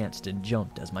that danced and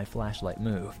jumped as my flashlight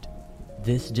moved.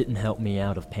 This didn't help me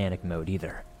out of panic mode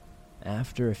either.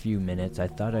 After a few minutes, I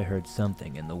thought I heard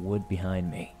something in the wood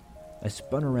behind me. I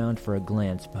spun around for a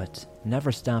glance, but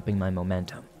never stopping my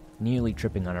momentum, nearly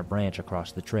tripping on a branch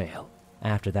across the trail.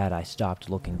 After that, I stopped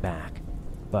looking back,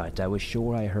 but I was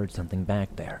sure I heard something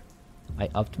back there. I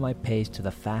upped my pace to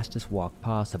the fastest walk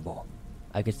possible.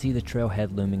 I could see the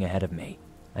trailhead looming ahead of me.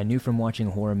 I knew from watching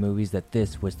horror movies that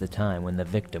this was the time when the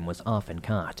victim was often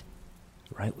caught.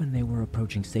 Right when they were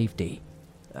approaching safety,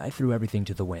 I threw everything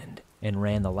to the wind and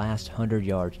ran the last 100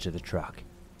 yards to the truck.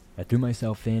 I threw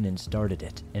myself in and started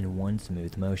it in one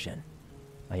smooth motion.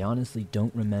 I honestly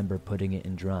don't remember putting it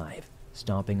in drive,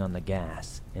 stomping on the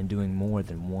gas, and doing more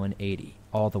than 180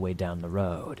 all the way down the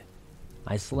road.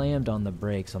 I slammed on the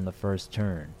brakes on the first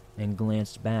turn and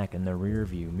glanced back in the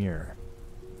rearview mirror.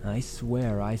 I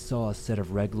swear I saw a set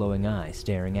of red glowing eyes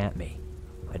staring at me.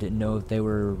 I didn't know if they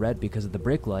were red because of the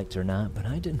brake lights or not, but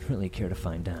I didn't really care to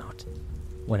find out.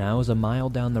 When I was a mile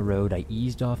down the road, I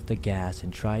eased off the gas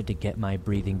and tried to get my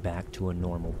breathing back to a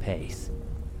normal pace.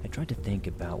 I tried to think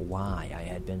about why I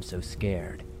had been so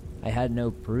scared. I had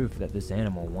no proof that this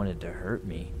animal wanted to hurt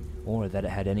me, or that it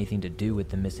had anything to do with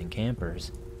the missing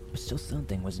campers, but still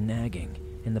something was nagging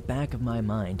in the back of my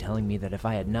mind, telling me that if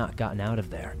I had not gotten out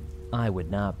of there, I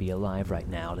would not be alive right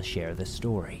now to share this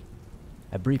story.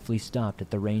 I briefly stopped at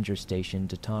the ranger station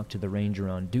to talk to the ranger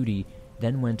on duty,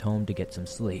 then went home to get some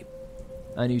sleep.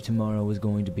 I knew tomorrow was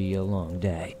going to be a long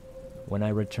day. When I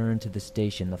returned to the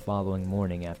station the following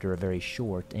morning after a very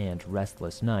short and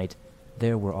restless night,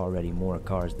 there were already more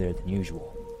cars there than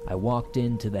usual. I walked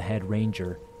into the head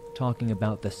ranger talking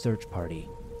about the search party.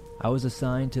 I was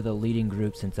assigned to the leading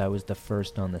group since I was the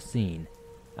first on the scene.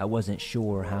 I wasn't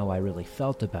sure how I really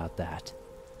felt about that.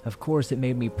 Of course, it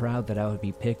made me proud that I would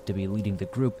be picked to be leading the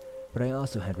group, but I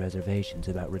also had reservations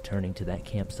about returning to that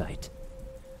campsite.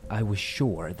 I was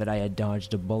sure that I had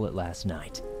dodged a bullet last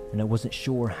night, and I wasn't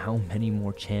sure how many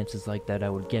more chances like that I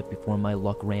would get before my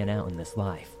luck ran out in this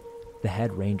life. The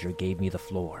head ranger gave me the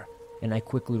floor, and I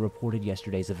quickly reported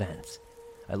yesterday's events.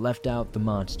 I left out the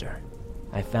monster.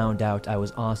 I found out I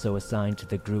was also assigned to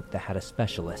the group that had a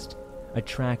specialist, a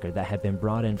tracker that had been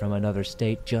brought in from another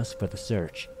state just for the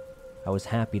search. I was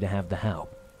happy to have the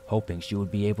help, hoping she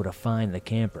would be able to find the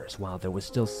campers while there was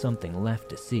still something left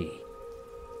to see.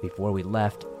 Before we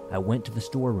left, I went to the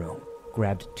storeroom,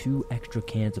 grabbed 2 extra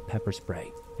cans of pepper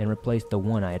spray, and replaced the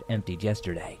one I had emptied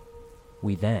yesterday.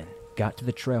 We then got to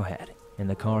the trailhead, and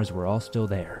the cars were all still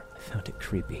there. I found it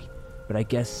creepy, but I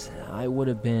guess I would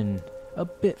have been a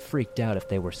bit freaked out if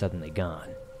they were suddenly gone.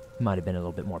 It might have been a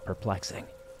little bit more perplexing.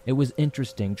 It was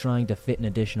interesting trying to fit an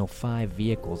additional 5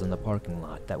 vehicles in the parking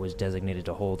lot that was designated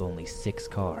to hold only 6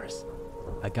 cars.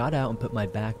 I got out and put my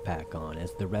backpack on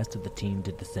as the rest of the team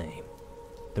did the same.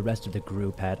 The rest of the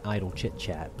group had idle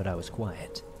chit-chat, but I was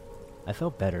quiet. I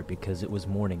felt better because it was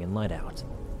morning and light out,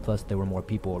 plus there were more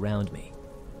people around me,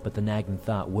 but the nagging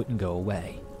thought wouldn't go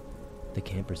away. The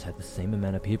campers had the same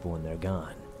amount of people and they're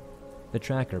gone. The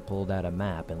tracker pulled out a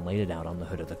map and laid it out on the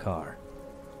hood of the car.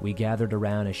 We gathered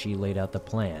around as she laid out the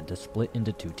plan to split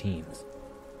into 2 teams.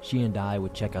 She and I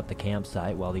would check out the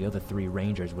campsite while the other 3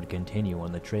 rangers would continue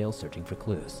on the trail searching for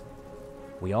clues.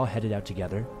 We all headed out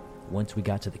together. Once we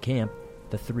got to the camp,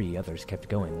 the 3 others kept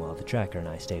going while the tracker and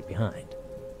I stayed behind.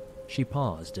 She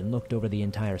paused and looked over the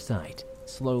entire site,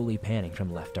 slowly panning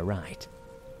from left to right.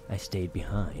 I stayed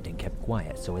behind and kept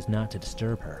quiet so as not to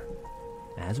disturb her.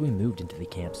 As we moved into the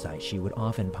campsite, she would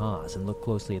often pause and look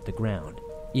closely at the ground,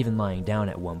 even lying down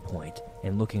at one point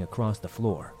and looking across the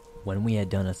floor. When we had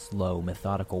done a slow,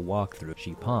 methodical walkthrough,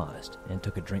 she paused and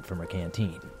took a drink from her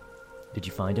canteen. "Did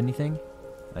you find anything?"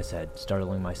 I said,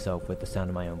 startling myself with the sound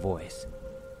of my own voice.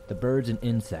 The birds and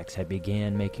insects had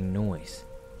began making noise,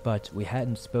 but we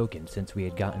hadn't spoken since we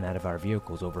had gotten out of our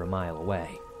vehicles over a mile away.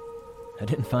 "I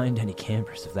didn't find any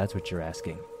campers, if that's what you're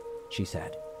asking," she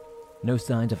said. "No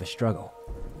signs of a struggle."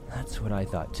 "That's what I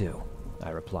thought too,"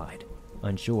 I replied,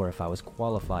 unsure if I was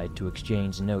qualified to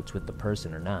exchange notes with the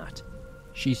person or not.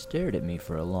 She stared at me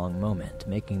for a long moment,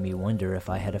 making me wonder if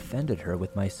I had offended her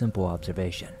with my simple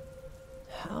observation.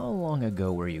 "How long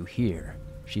ago were you here?"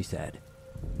 she said.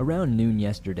 "Around noon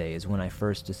yesterday is when I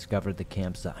first discovered the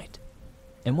campsite."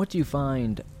 "And what do you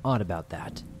find odd about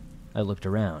that?" I looked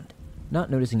around,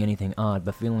 not noticing anything odd,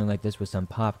 but feeling like this was some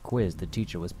pop quiz the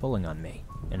teacher was pulling on me,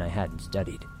 and I hadn't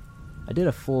studied. I did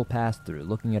a full pass-through,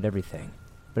 looking at everything,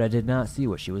 but I did not see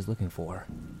what she was looking for.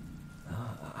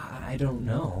 I don't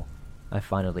know," I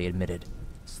finally admitted,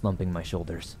 slumping my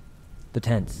shoulders. "The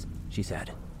tents," she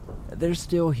said. "They're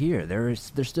still here. They're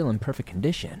still in perfect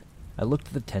condition." I looked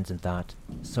at the tents and thought,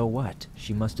 so what?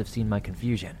 She must have seen my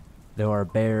confusion. There are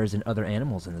bears and other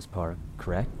animals in this park,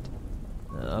 correct?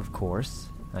 Of course,"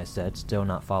 I said, still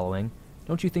not following.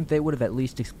 "Don't you think they would have at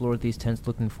least explored these tents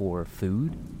looking for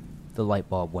food?" The light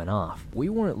bulb went off. We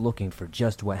weren't looking for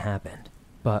just what happened,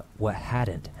 but what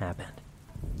hadn't happened.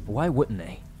 "Why wouldn't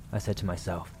they?" I said to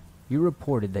myself. "You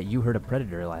reported that you heard a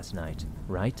predator last night,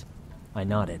 right?" I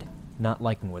nodded, not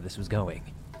liking where this was going.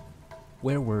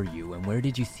 "Where were you and where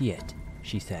did you see it?"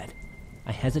 she said.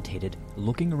 I hesitated,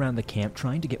 looking around the camp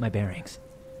trying to get my bearings.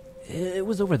 "It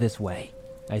was over this way,"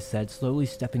 I said, slowly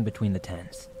stepping between the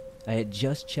tents. I had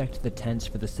just checked the tents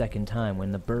for the second time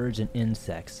when the birds and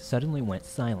insects suddenly went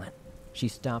silent. She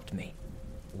stopped me.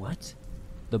 "What?"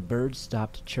 "The birds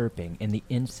stopped chirping and the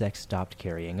insects stopped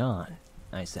carrying on,"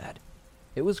 I said.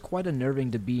 It was quite unnerving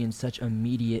to be in such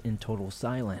immediate and total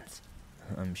silence.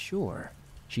 "I'm sure,"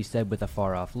 she said with a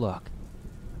far-off look.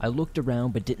 I looked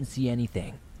around but didn't see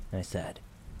anything, I said.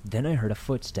 Then I heard a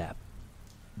footstep.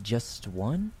 "Just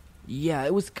one?" "Yeah,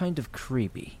 it was kind of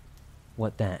creepy."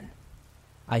 "What then?"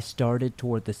 I started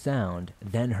toward the sound,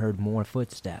 then heard more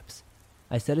footsteps.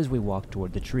 I said as we walked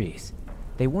toward the trees.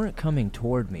 They weren't coming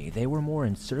toward me, they were more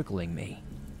encircling me.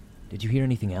 "Did you hear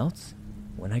anything else?"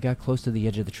 "When I got close to the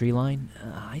edge of the tree line,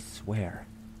 I swear,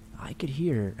 I could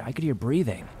hear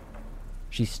breathing."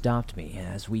 She stopped me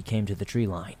as we came to the tree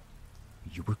line.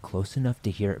 "You were close enough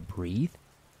to hear it breathe?"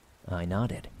 I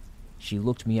nodded. She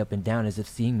looked me up and down as if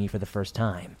seeing me for the first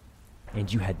time.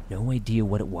 "And you had no idea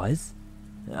what it was?"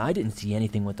 "I didn't see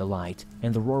anything with the light,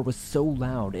 and the roar was so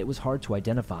loud it was hard to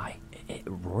identify." "It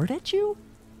roared at you?"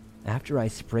 "After I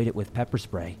sprayed it with pepper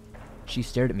spray." She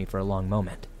stared at me for a long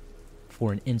moment.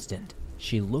 For an instant,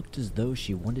 she looked as though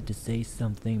she wanted to say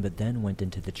something, but then went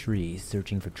into the trees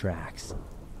searching for tracks.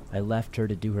 I left her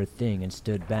to do her thing and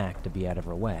stood back to be out of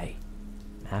her way.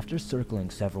 After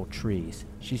circling several trees,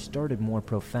 she started more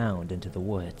profound into the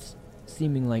woods,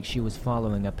 seeming like she was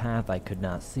following a path I could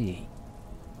not see.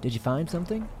 "Did you find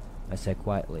something?" I said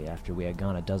quietly after we had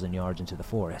gone a dozen yards into the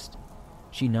forest.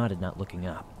 She nodded, not looking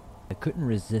up. I couldn't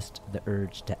resist the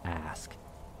urge to ask.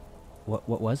 What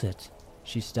was it?"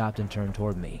 She stopped and turned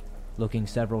toward me, looking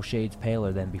several shades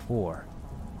paler than before.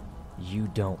 "You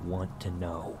don't want to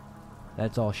know."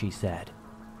 That's all she said.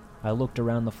 I looked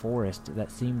around the forest that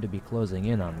seemed to be closing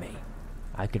in on me.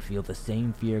 I could feel the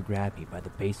same fear grab me by the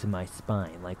base of my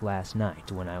spine like last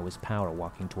night when I was power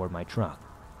walking toward my truck.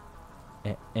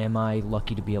 Am I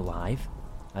lucky to be alive?"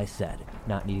 I said,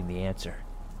 not needing the answer.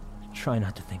 "Try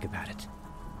not to think about it,"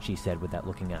 she said without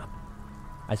looking up.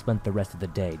 I spent the rest of the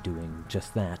day doing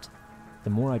just that. The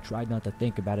more I tried not to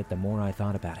think about it, the more I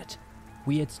thought about it.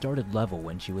 We had started level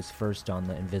when she was first on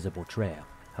the invisible trail.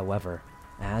 However,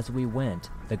 as we went,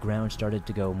 the ground started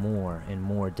to go more and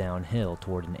more downhill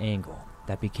toward an angle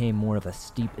that became more of a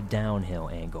steep downhill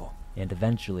angle, and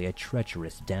eventually a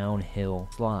treacherous downhill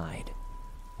slide.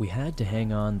 We had to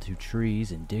hang on to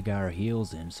trees and dig our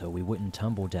heels in so we wouldn't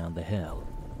tumble down the hill.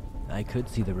 I could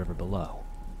see the river below,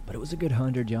 but it was a good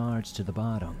 100 yards to the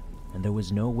bottom, and there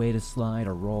was no way to slide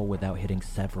or roll without hitting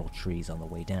several trees on the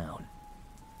way down.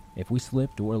 If we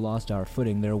slipped or lost our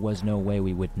footing, there was no way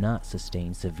we would not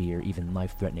sustain severe, even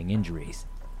life-threatening injuries.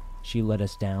 She led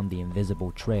us down the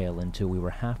invisible trail until we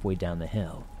were halfway down the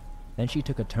hill. Then she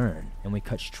took a turn, and we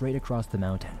cut straight across the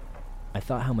mountain. I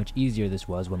thought how much easier this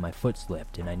was when my foot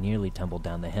slipped and I nearly tumbled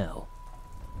down the hill.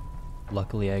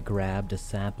 Luckily, I grabbed a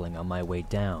sapling on my way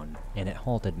down, and it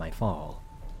halted my fall.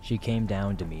 She came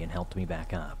down to me and helped me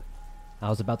back up. I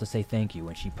was about to say thank you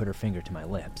when she put her finger to my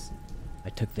lips.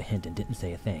 I took the hint and didn't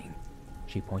say a thing.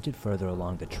 She pointed further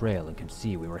along the trail and could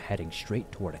see we were heading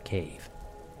straight toward a cave.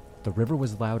 The river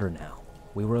was louder now.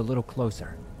 We were a little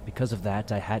closer. Because of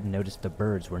that, I hadn't noticed the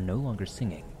birds were no longer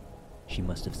singing. She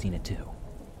must have seen it too.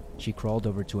 She crawled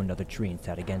over to another tree and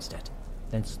sat against it,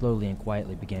 then slowly and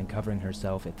quietly began covering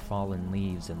herself with fallen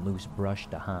leaves and loose brush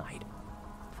to hide.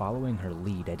 Following her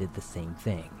lead, I did the same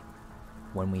thing.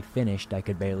 When we finished, I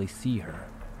could barely see her.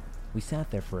 We sat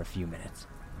there for a few minutes.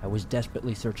 I was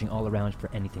desperately searching all around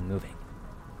for anything moving.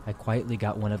 I quietly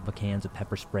got one of the cans of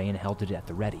pepper spray and held it at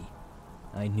the ready.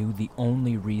 I knew the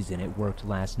only reason it worked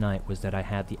last night was that I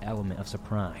had the element of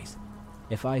surprise.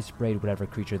 If I sprayed whatever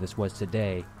creature this was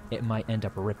today, it might end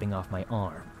up ripping off my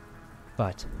arm.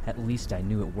 But at least I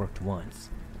knew it worked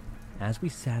once. As we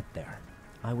sat there,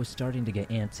 I was starting to get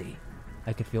antsy.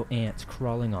 I could feel ants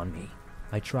crawling on me.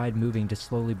 I tried moving to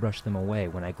slowly brush them away.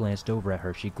 When I glanced over at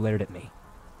her, she glared at me.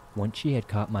 Once she had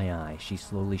caught my eye, she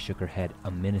slowly shook her head a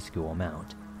minuscule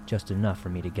amount, just enough for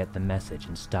me to get the message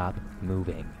and stop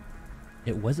moving.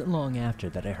 It wasn't long after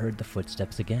that I heard the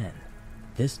footsteps again.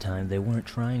 This time they weren't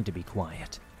trying to be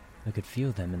quiet. I could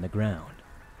feel them in the ground.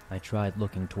 I tried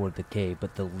looking toward the cave,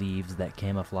 but the leaves that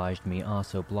camouflaged me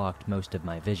also blocked most of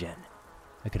my vision.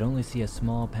 I could only see a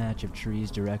small patch of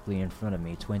trees directly in front of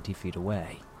me 20 feet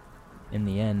away. In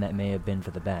the end, that may have been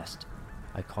for the best.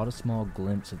 I caught a small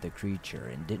glimpse of the creature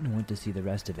and didn't want to see the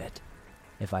rest of it.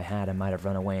 If I had, I might have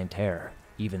run away in terror,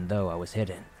 even though I was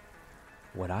hidden.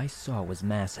 What I saw was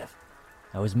massive.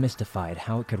 I was mystified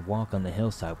how it could walk on the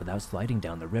hillside without sliding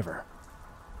down the river.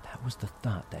 That was the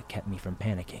thought that kept me from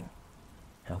panicking.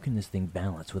 How can this thing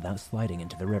balance without sliding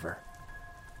into the river?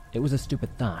 It was a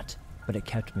stupid thought, but it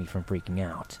kept me from freaking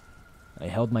out. I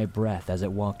held my breath as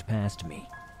it walked past me.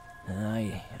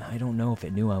 I don't know if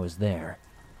it knew I was there,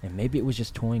 and maybe it was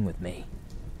just toying with me.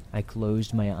 I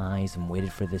closed my eyes and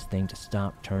waited for this thing to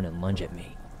stop, turn, and lunge at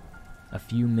me. A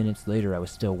few minutes later, I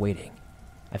was still waiting.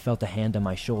 I felt a hand on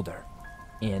my shoulder,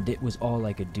 and it was all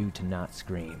I could do to not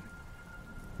scream.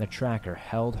 The tracker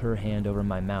held her hand over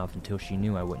my mouth until she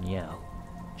knew I wouldn't yell.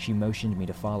 She motioned me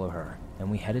to follow her, and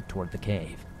we headed toward the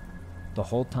cave. The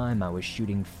whole time I was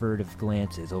shooting furtive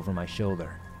glances over my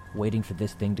shoulder, waiting for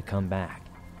this thing to come back.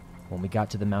 When we got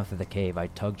to the mouth of the cave, I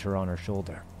tugged her on her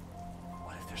shoulder.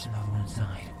 "What if there's another one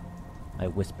inside?" I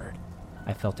whispered.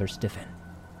 I felt her stiffen.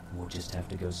 "We'll just have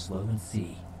to go slow and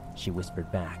see," she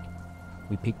whispered back.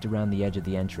 We peeked around the edge of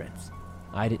the entrance.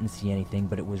 I didn't see anything,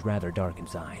 but it was rather dark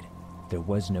inside. There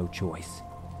was no choice.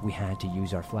 We had to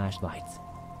use our flashlights.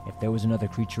 If there was another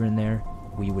creature in there,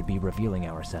 we would be revealing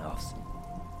ourselves.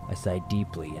 I sighed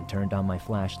deeply and turned on my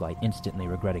flashlight, instantly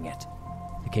regretting it.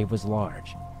 The cave was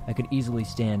large. I could easily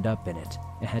stand up in it.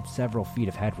 It had several feet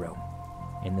of headroom.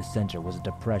 In the center was a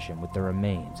depression with the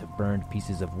remains of burned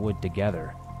pieces of wood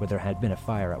together where there had been a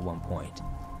fire at one point.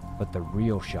 But the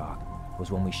real shock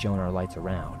was when we shone our lights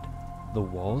around. The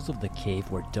walls of the cave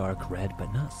were dark red,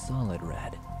 but not solid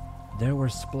red. There were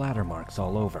splatter marks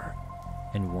all over.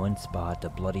 In one spot, a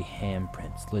bloody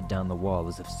handprint slid down the wall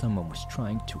as if someone was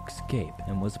trying to escape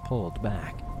and was pulled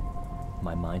back.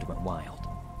 My mind went wild,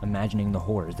 imagining the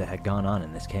horrors that had gone on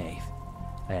in this cave.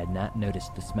 I had not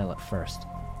noticed the smell at first,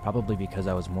 probably because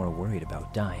I was more worried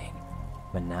about dying.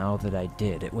 But now that I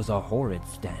did, it was a horrid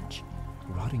stench.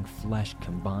 Rotting flesh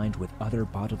combined with other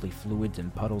bodily fluids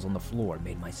and puddles on the floor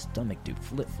made my stomach do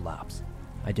flip-flops.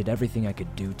 I did everything I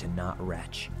could do to not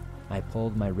retch. I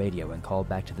pulled my radio and called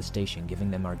back to the station,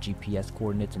 giving them our GPS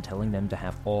coordinates and telling them to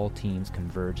have all teams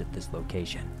converge at this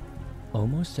location.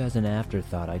 Almost as an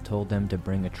afterthought, I told them to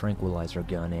bring a tranquilizer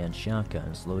gun and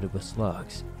shotguns loaded with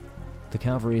slugs. "The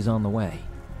cavalry is on the way,"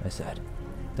 I said.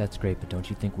 "That's great, but don't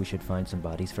you think we should find some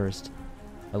bodies first?"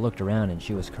 I looked around and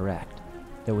she was correct.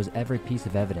 There was every piece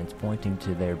of evidence pointing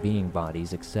to there being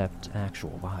bodies except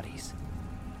actual bodies.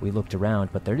 We looked around,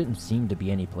 but there didn't seem to be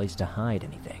any place to hide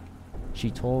anything.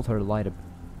 She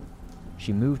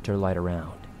moved her light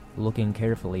around, looking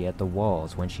carefully at the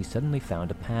walls when she suddenly found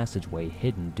a passageway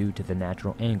hidden due to the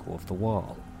natural angle of the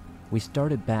wall. We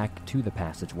started back to the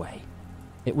passageway.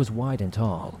 It was wide and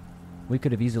tall. We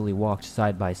could have easily walked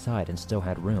side by side and still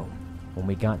had room. When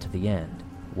we got to the end,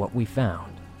 we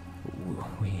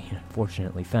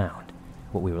unfortunately found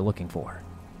what we were looking for.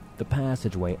 The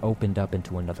passageway opened up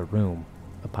into another room,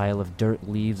 a pile of dirt,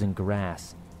 leaves, and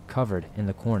grass covered in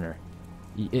the corner.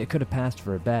 It could have passed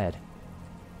for a bed.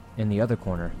 In the other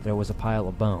corner, there was a pile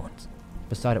of bones.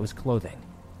 Beside it was clothing.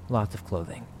 Lots of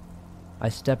clothing. I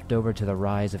stepped over to the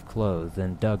rise of clothes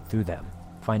and dug through them,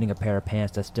 finding a pair of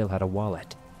pants that still had a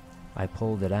wallet. I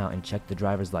pulled it out and checked the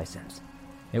driver's license.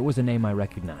 It was a name I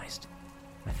recognized.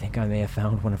 "I think I may have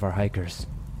found one of our hikers,"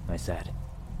 I said.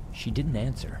 She didn't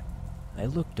answer. I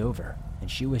looked over,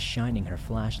 and she was shining her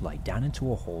flashlight down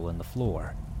into a hole in the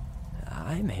floor.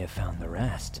 "I may have found the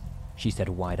rest," she said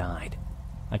wide-eyed.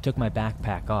 I took my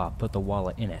backpack off, put the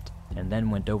wallet in it, and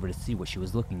then went over to see what she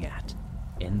was looking at.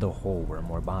 In the hole were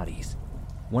more bodies.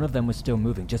 One of them was still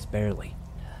moving, just barely.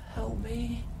 "Help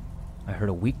me." I heard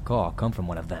a weak call come from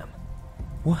one of them.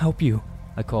 "We'll help you,"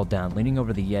 I called down, leaning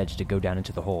over the edge to go down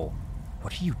into the hole.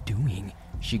 "What are you doing?"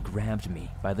 She grabbed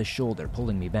me by the shoulder,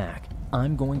 pulling me back.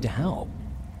 "I'm going to help."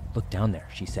 "Look down there,"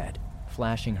 she said,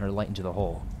 flashing her light into the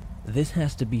hole. "This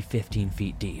has to be 15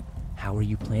 feet deep. How are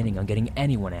you planning on getting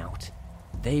anyone out?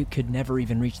 They could never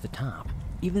even reach the top,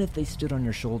 even if they stood on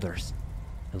your shoulders."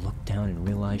 I looked down and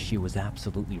realized she was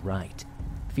absolutely right.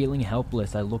 Feeling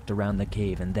helpless, I looked around the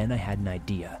cave, and then I had an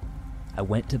idea. I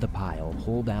went to the pile,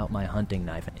 pulled out my hunting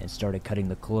knife, and started cutting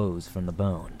the clothes from the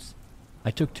bones.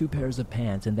 I took 2 pairs of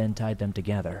pants and then tied them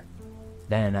together.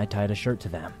 Then I tied a shirt to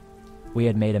them. We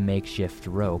had made a makeshift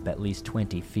rope at least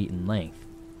 20 feet in length.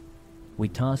 We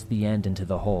tossed the end into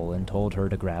the hole and told her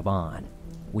to grab on.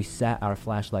 We sat our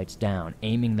flashlights down,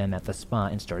 aiming them at the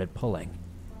spot, and started pulling.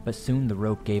 But soon the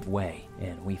rope gave way,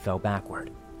 and we fell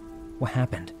backward. "What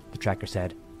happened?" the tracker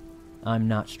said. "I'm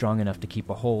not strong enough to keep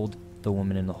a hold," the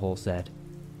woman in the hole said.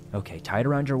 "Okay, tie it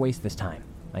around your waist this time,"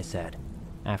 I said.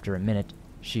 After a minute,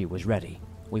 she was ready.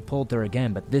 We pulled her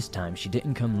again, but this time she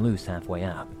didn't come loose halfway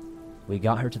up. We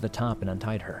got her to the top and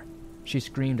untied her. She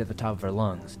screamed at the top of her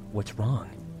lungs. "What's wrong?"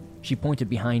 She pointed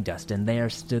behind us, and there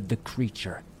stood the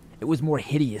creature. It was more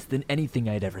hideous than anything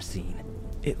I'd ever seen.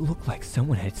 It looked like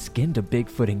someone had skinned a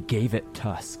Bigfoot and gave it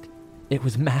tusk. It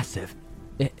was massive.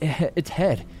 Its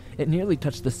head, it nearly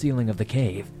touched the ceiling of the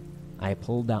cave. I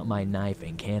pulled out my knife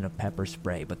and can of pepper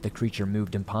spray, but the creature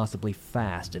moved impossibly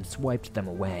fast and swiped them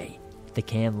away. The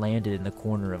can landed in the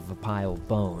corner of a pile of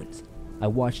bones. I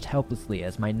watched helplessly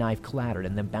as my knife clattered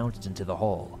and then bounced into the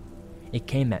hole. It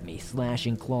came at me,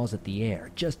 slashing claws at the air,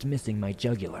 just missing my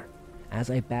jugular. As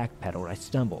I backpedaled, I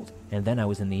stumbled, and then I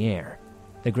was in the air.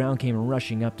 The ground came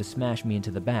rushing up to smash me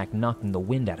into the back, knocking the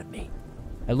wind out of me.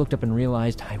 I looked up and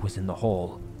realized I was in the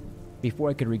hole. Before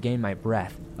I could regain my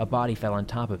breath, a body fell on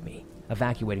top of me,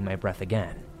 evacuating my breath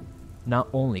again. Not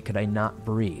only could I not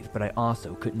breathe, but I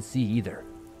also couldn't see either.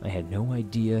 I had no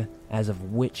idea as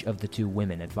of which of the 2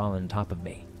 women had fallen on top of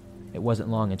me. It wasn't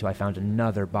long until I found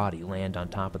another body land on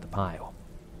top of the pile,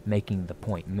 making the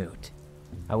point moot.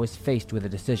 I was faced with a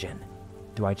decision.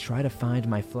 Do I try to find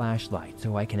my flashlight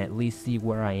so I can at least see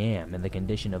where I am and the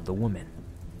condition of the woman,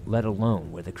 let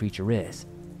alone where the creature is,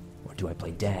 or do I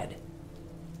play dead?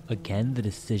 Again, the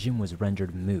decision was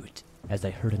rendered moot as I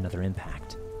heard another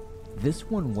impact. This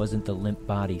one wasn't the limp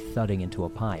body thudding into a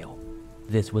pile.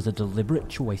 This was a deliberate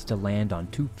choice to land on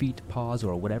 2 feet, paws,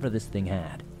 or whatever this thing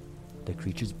had. The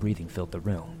creature's breathing filled the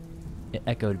room. It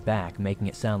echoed back, making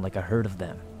it sound like a herd of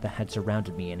them that had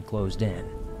surrounded me and closed in.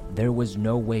 There was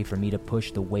no way for me to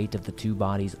push the weight of the 2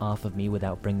 bodies off of me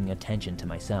without bringing attention to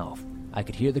myself. I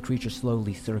could hear the creature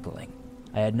slowly circling.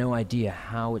 I had no idea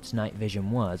how its night vision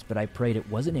was, but I prayed it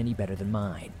wasn't any better than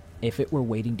mine. If it were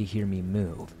waiting to hear me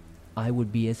move, I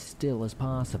would be as still as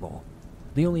possible.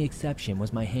 The only exception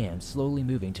was my hand slowly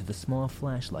moving to the small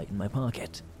flashlight in my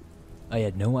pocket. I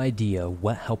had no idea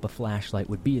what help a flashlight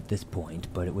would be at this point,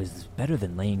 but it was better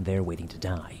than laying there waiting to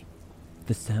die.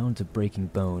 The sounds of breaking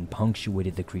bone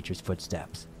punctuated the creature's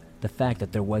footsteps. The fact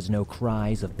that there was no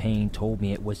cries of pain told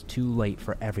me it was too late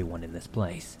for everyone in this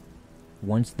place.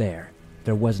 Once there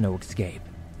was no escape,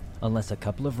 unless a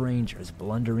couple of rangers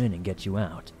blunder in and get you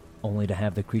out, only to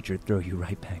have the creature throw you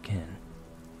right back in.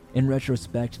 In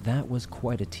retrospect, that was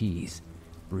quite a tease.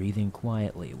 Breathing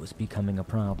quietly was becoming a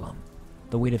problem.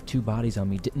 The weight of 2 bodies on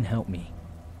me didn't help me.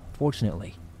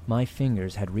 Fortunately, my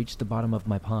fingers had reached the bottom of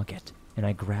my pocket, and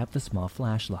I grabbed the small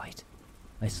flashlight.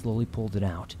 I slowly pulled it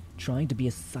out, trying to be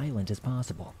as silent as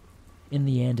possible. In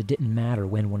the end, it didn't matter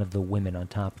when one of the women on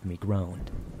top of me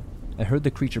groaned. I heard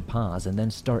the creature pause and then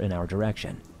start in our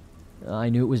direction. I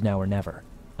knew it was now or never.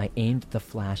 I aimed the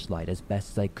flashlight as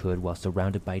best as I could while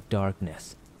surrounded by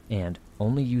darkness, and,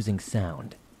 only using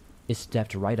sound, it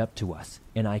stepped right up to us,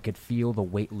 and I could feel the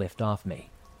weight lift off me.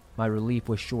 My relief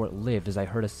was short-lived as I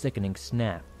heard a sickening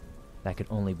snap. That could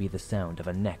only be the sound of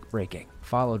a neck breaking,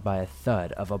 followed by a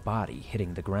thud of a body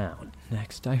hitting the ground.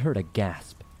 Next, I heard a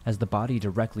gasp as the body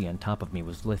directly on top of me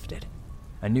was lifted.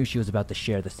 I knew she was about to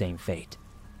share the same fate.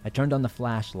 I turned on the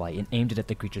flashlight and aimed it at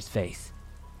the creature's face.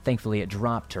 Thankfully, it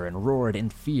dropped her and roared in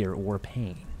fear or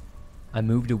pain. I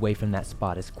moved away from that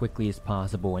spot as quickly as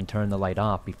possible and turned the light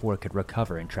off before it could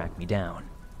recover and track me down.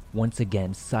 Once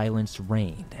again, silence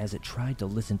reigned as it tried to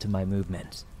listen to my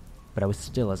movements, but I was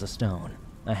still as a stone.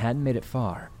 I hadn't made it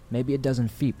far, maybe a dozen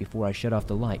feet before I shut off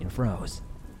the light and froze.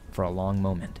 For a long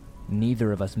moment,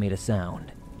 neither of us made a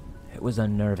sound. It was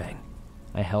unnerving.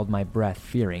 I held my breath,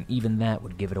 fearing even that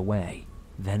would give it away.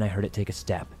 Then I heard it take a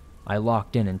step. I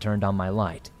locked in and turned on my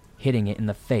light, hitting it in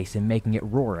the face and making it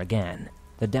roar again.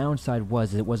 The downside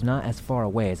was it was not as far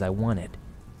away as I wanted.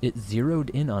 It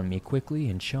zeroed in on me quickly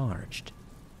and charged.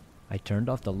 I turned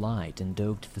off the light and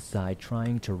dove to the side,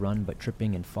 trying to run but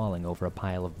tripping and falling over a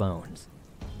pile of bones.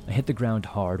 I hit the ground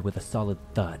hard with a solid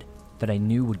thud that I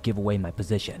knew would give away my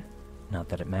position. Not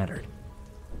that it mattered.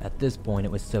 At this point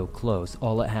it was so close,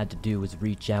 all it had to do was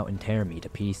reach out and tear me to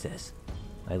pieces.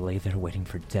 I lay there waiting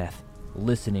for death,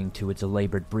 listening to its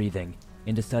labored breathing,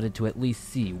 and decided to at least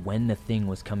see when the thing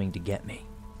was coming to get me.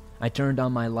 I turned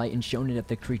on my light and shone it at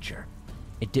the creature.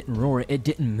 It didn't roar, it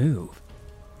didn't move.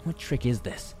 What trick is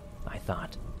this? I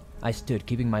thought. I stood,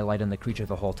 keeping my light on the creature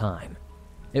the whole time.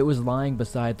 It was lying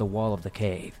beside the wall of the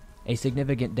cave. A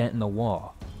significant dent in the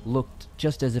wall looked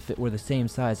just as if it were the same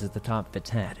size as the top of its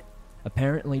head.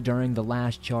 Apparently during the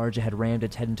last charge it had rammed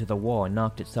its head into the wall and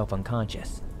knocked itself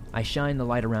unconscious. I shined the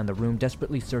light around the room,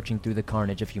 desperately searching through the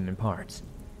carnage of human parts.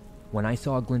 When I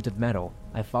saw a glint of metal,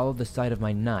 I followed the sight of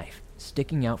my knife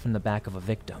sticking out from the back of a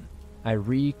victim. I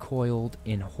recoiled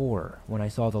in horror when I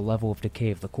saw the level of decay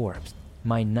of the corpse.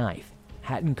 My knife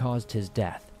hadn't caused his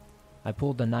death. I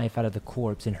pulled the knife out of the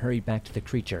corpse and hurried back to the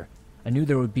creature. I knew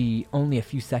there would be only a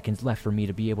few seconds left for me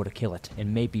to be able to kill it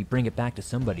and maybe bring it back to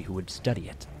somebody who would study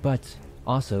it. But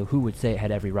also, who would say it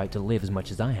had every right to live as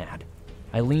much as I had?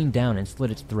 I leaned down and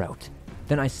slit its throat.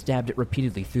 Then I stabbed it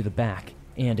repeatedly through the back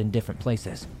and in different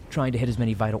places, trying to hit as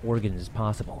many vital organs as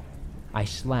possible. I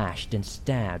slashed and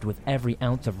stabbed with every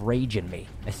ounce of rage in me.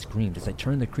 I screamed as I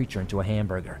turned the creature into a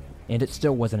hamburger, and it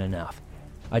still wasn't enough.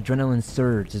 Adrenaline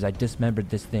surged as I dismembered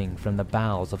this thing from the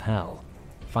bowels of hell.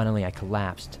 Finally, I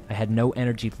collapsed. I had no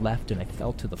energy left and I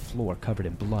fell to the floor covered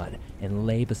in blood and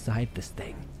lay beside this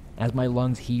thing. As my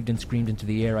lungs heaved and screamed into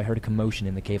the air, I heard a commotion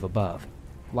in the cave above.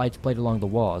 Lights played along the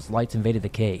walls. Lights invaded the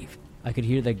cave. I could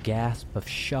hear the gasp of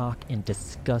shock and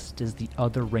disgust as the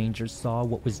other rangers saw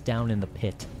what was down in the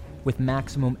pit. With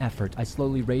maximum effort, I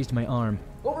slowly raised my arm.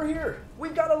 "Over here!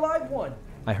 We've got a live one!"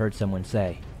 I heard someone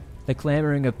say. The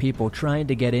clamoring of people trying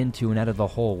to get into and out of the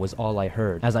hole was all I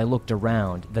heard as I looked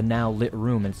around the now lit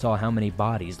room and saw how many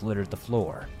bodies littered the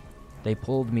floor. They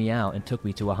pulled me out and took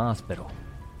me to a hospital.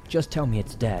 "Just tell me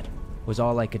it's dead," was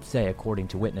all I could say according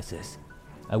to witnesses.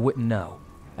 I wouldn't know.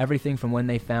 Everything from when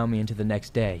they found me into the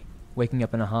next day, waking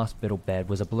up in a hospital bed,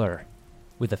 was a blur.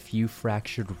 With a few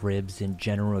fractured ribs and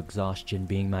general exhaustion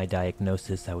being my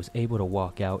diagnosis, I was able to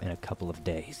walk out in a couple of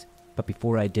days. But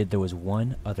before I did, there was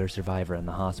one other survivor in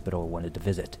the hospital I wanted to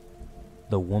visit.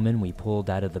 The woman we pulled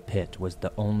out of the pit was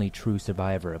the only true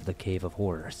survivor of the Cave of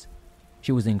Horrors.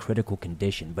 She was in critical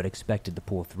condition but expected to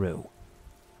pull through.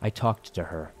 I talked to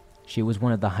her. She was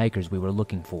one of the hikers we were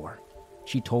looking for.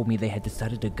 She told me they had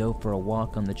decided to go for a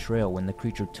walk on the trail when the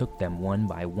creature took them one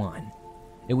by one.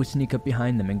 It would sneak up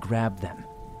behind them and grab them.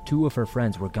 2 of her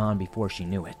friends were gone before she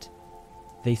knew it.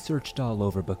 They searched all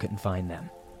over but couldn't find them.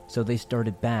 So they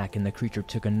started back and the creature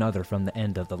took another from the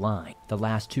end of the line. The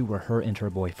last 2 were her and her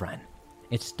boyfriend.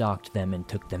 It stalked them and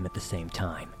took them at the same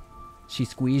time. She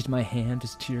squeezed my hand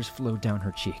as tears flowed down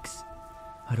her cheeks.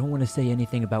 "I don't want to say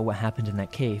anything about what happened in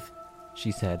that cave," she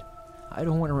said. "I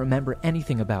don't want to remember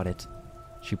anything about it."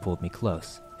 She pulled me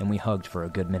close, and we hugged for a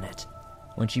good minute.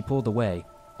 When she pulled away,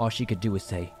 all she could do was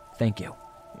say, "Thank you."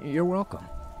 "You're welcome,"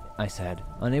 I said,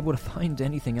 unable to find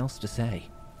anything else to say.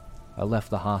 I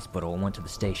left the hospital and went to the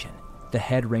station. The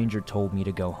head ranger told me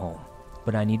to go home,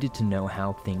 but I needed to know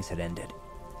how things had ended.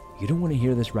 "You don't want to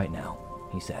hear this right now,"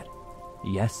 he said.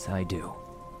 "Yes, I do."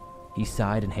 He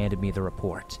sighed and handed me the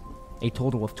report. A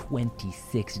total of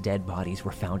 26 dead bodies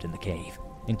were found in the cave,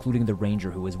 including the ranger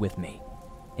who was with me.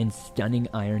 In stunning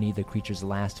irony, the creature's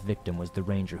last victim was the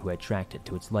ranger who had tracked it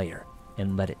to its lair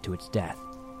and led it to its death.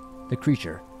 The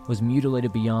creature was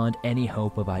mutilated beyond any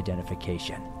hope of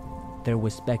identification. There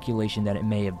was speculation that it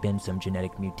may have been some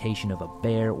genetic mutation of a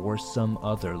bear or some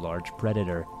other large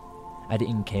predator. I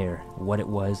didn't care what it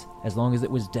was, as long as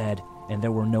it was dead and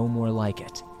there were no more like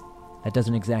it. That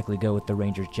doesn't exactly go with the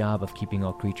ranger's job of keeping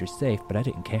all creatures safe, but I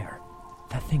didn't care.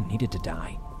 That thing needed to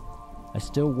die. I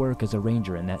still work as a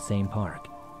ranger in that same park.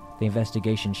 The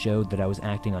investigation showed that I was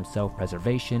acting on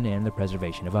self-preservation and the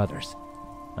preservation of others.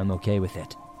 I'm okay with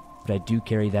it, but I do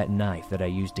carry that knife that I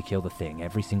used to kill the thing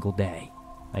every single day.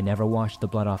 I never wash the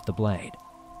blood off the blade.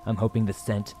 I'm hoping the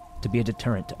scent to be a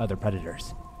deterrent to other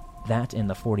predators. That and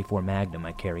the .44 Magnum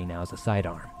I carry now as a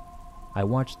sidearm. I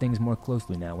watch things more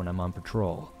closely now when I'm on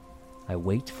patrol. I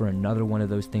wait for another one of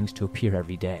those things to appear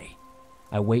every day.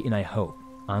 I wait and I hope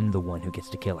I'm the one who gets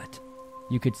to kill it.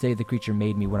 You could say the creature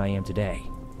made me what I am today.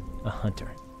 A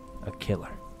hunter, a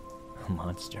killer, a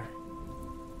monster.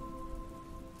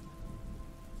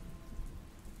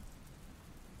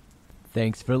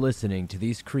 Thanks for listening to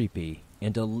these creepy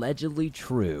and allegedly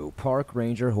true park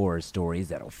ranger horror stories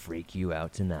that'll freak you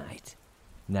out tonight.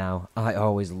 Now, I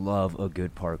always love a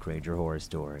good park ranger horror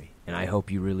story, and I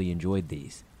hope you really enjoyed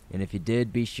these. And if you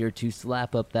did, be sure to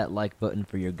slap up that like button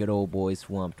for your good old boy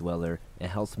Swamp Dweller. It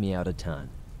helps me out a ton.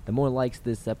 The more likes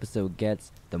this episode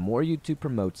gets, the more YouTube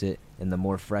promotes it, and the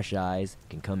more fresh eyes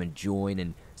can come and join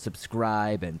and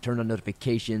subscribe and turn on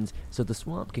notifications so the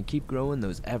swamp can keep growing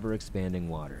those ever-expanding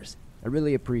waters. I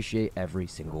really appreciate every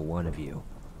single one of you.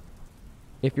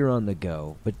 If you're on the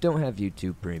go, but don't have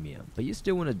YouTube Premium, but you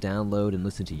still want to download and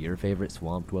listen to your favorite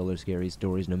Swamp Dweller scary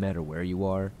stories no matter where you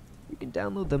are, you can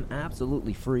download them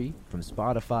absolutely free from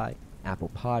Spotify,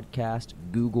 Apple Podcast,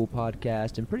 Google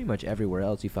Podcast, and pretty much everywhere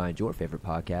else you find your favorite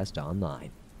podcast online.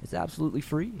 It's absolutely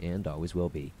free and always will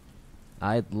be.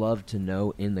 I'd love to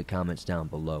know in the comments down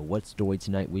below what story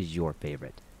tonight was your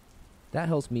favorite. That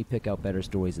helps me pick out better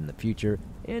stories in the future,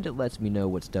 and it lets me know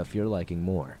what stuff you're liking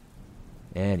more.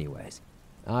 Anyways,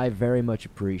 I very much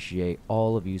appreciate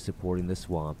all of you supporting the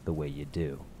swamp the way you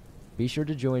do. Be sure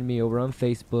to join me over on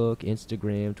Facebook,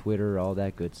 Instagram, Twitter, all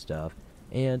that good stuff.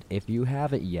 And if you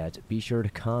haven't yet, be sure to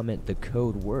comment the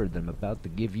code word that I'm about to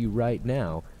give you right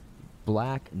now,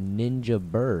 Black Ninja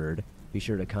Bird. Be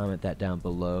sure to comment that down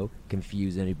below.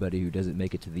 Confuse anybody who doesn't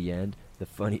make it to the end. The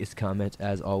funniest comment,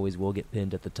 as always, will get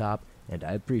pinned at the top. And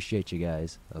I appreciate you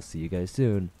guys. I'll see you guys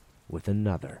soon with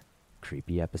another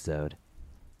creepy episode.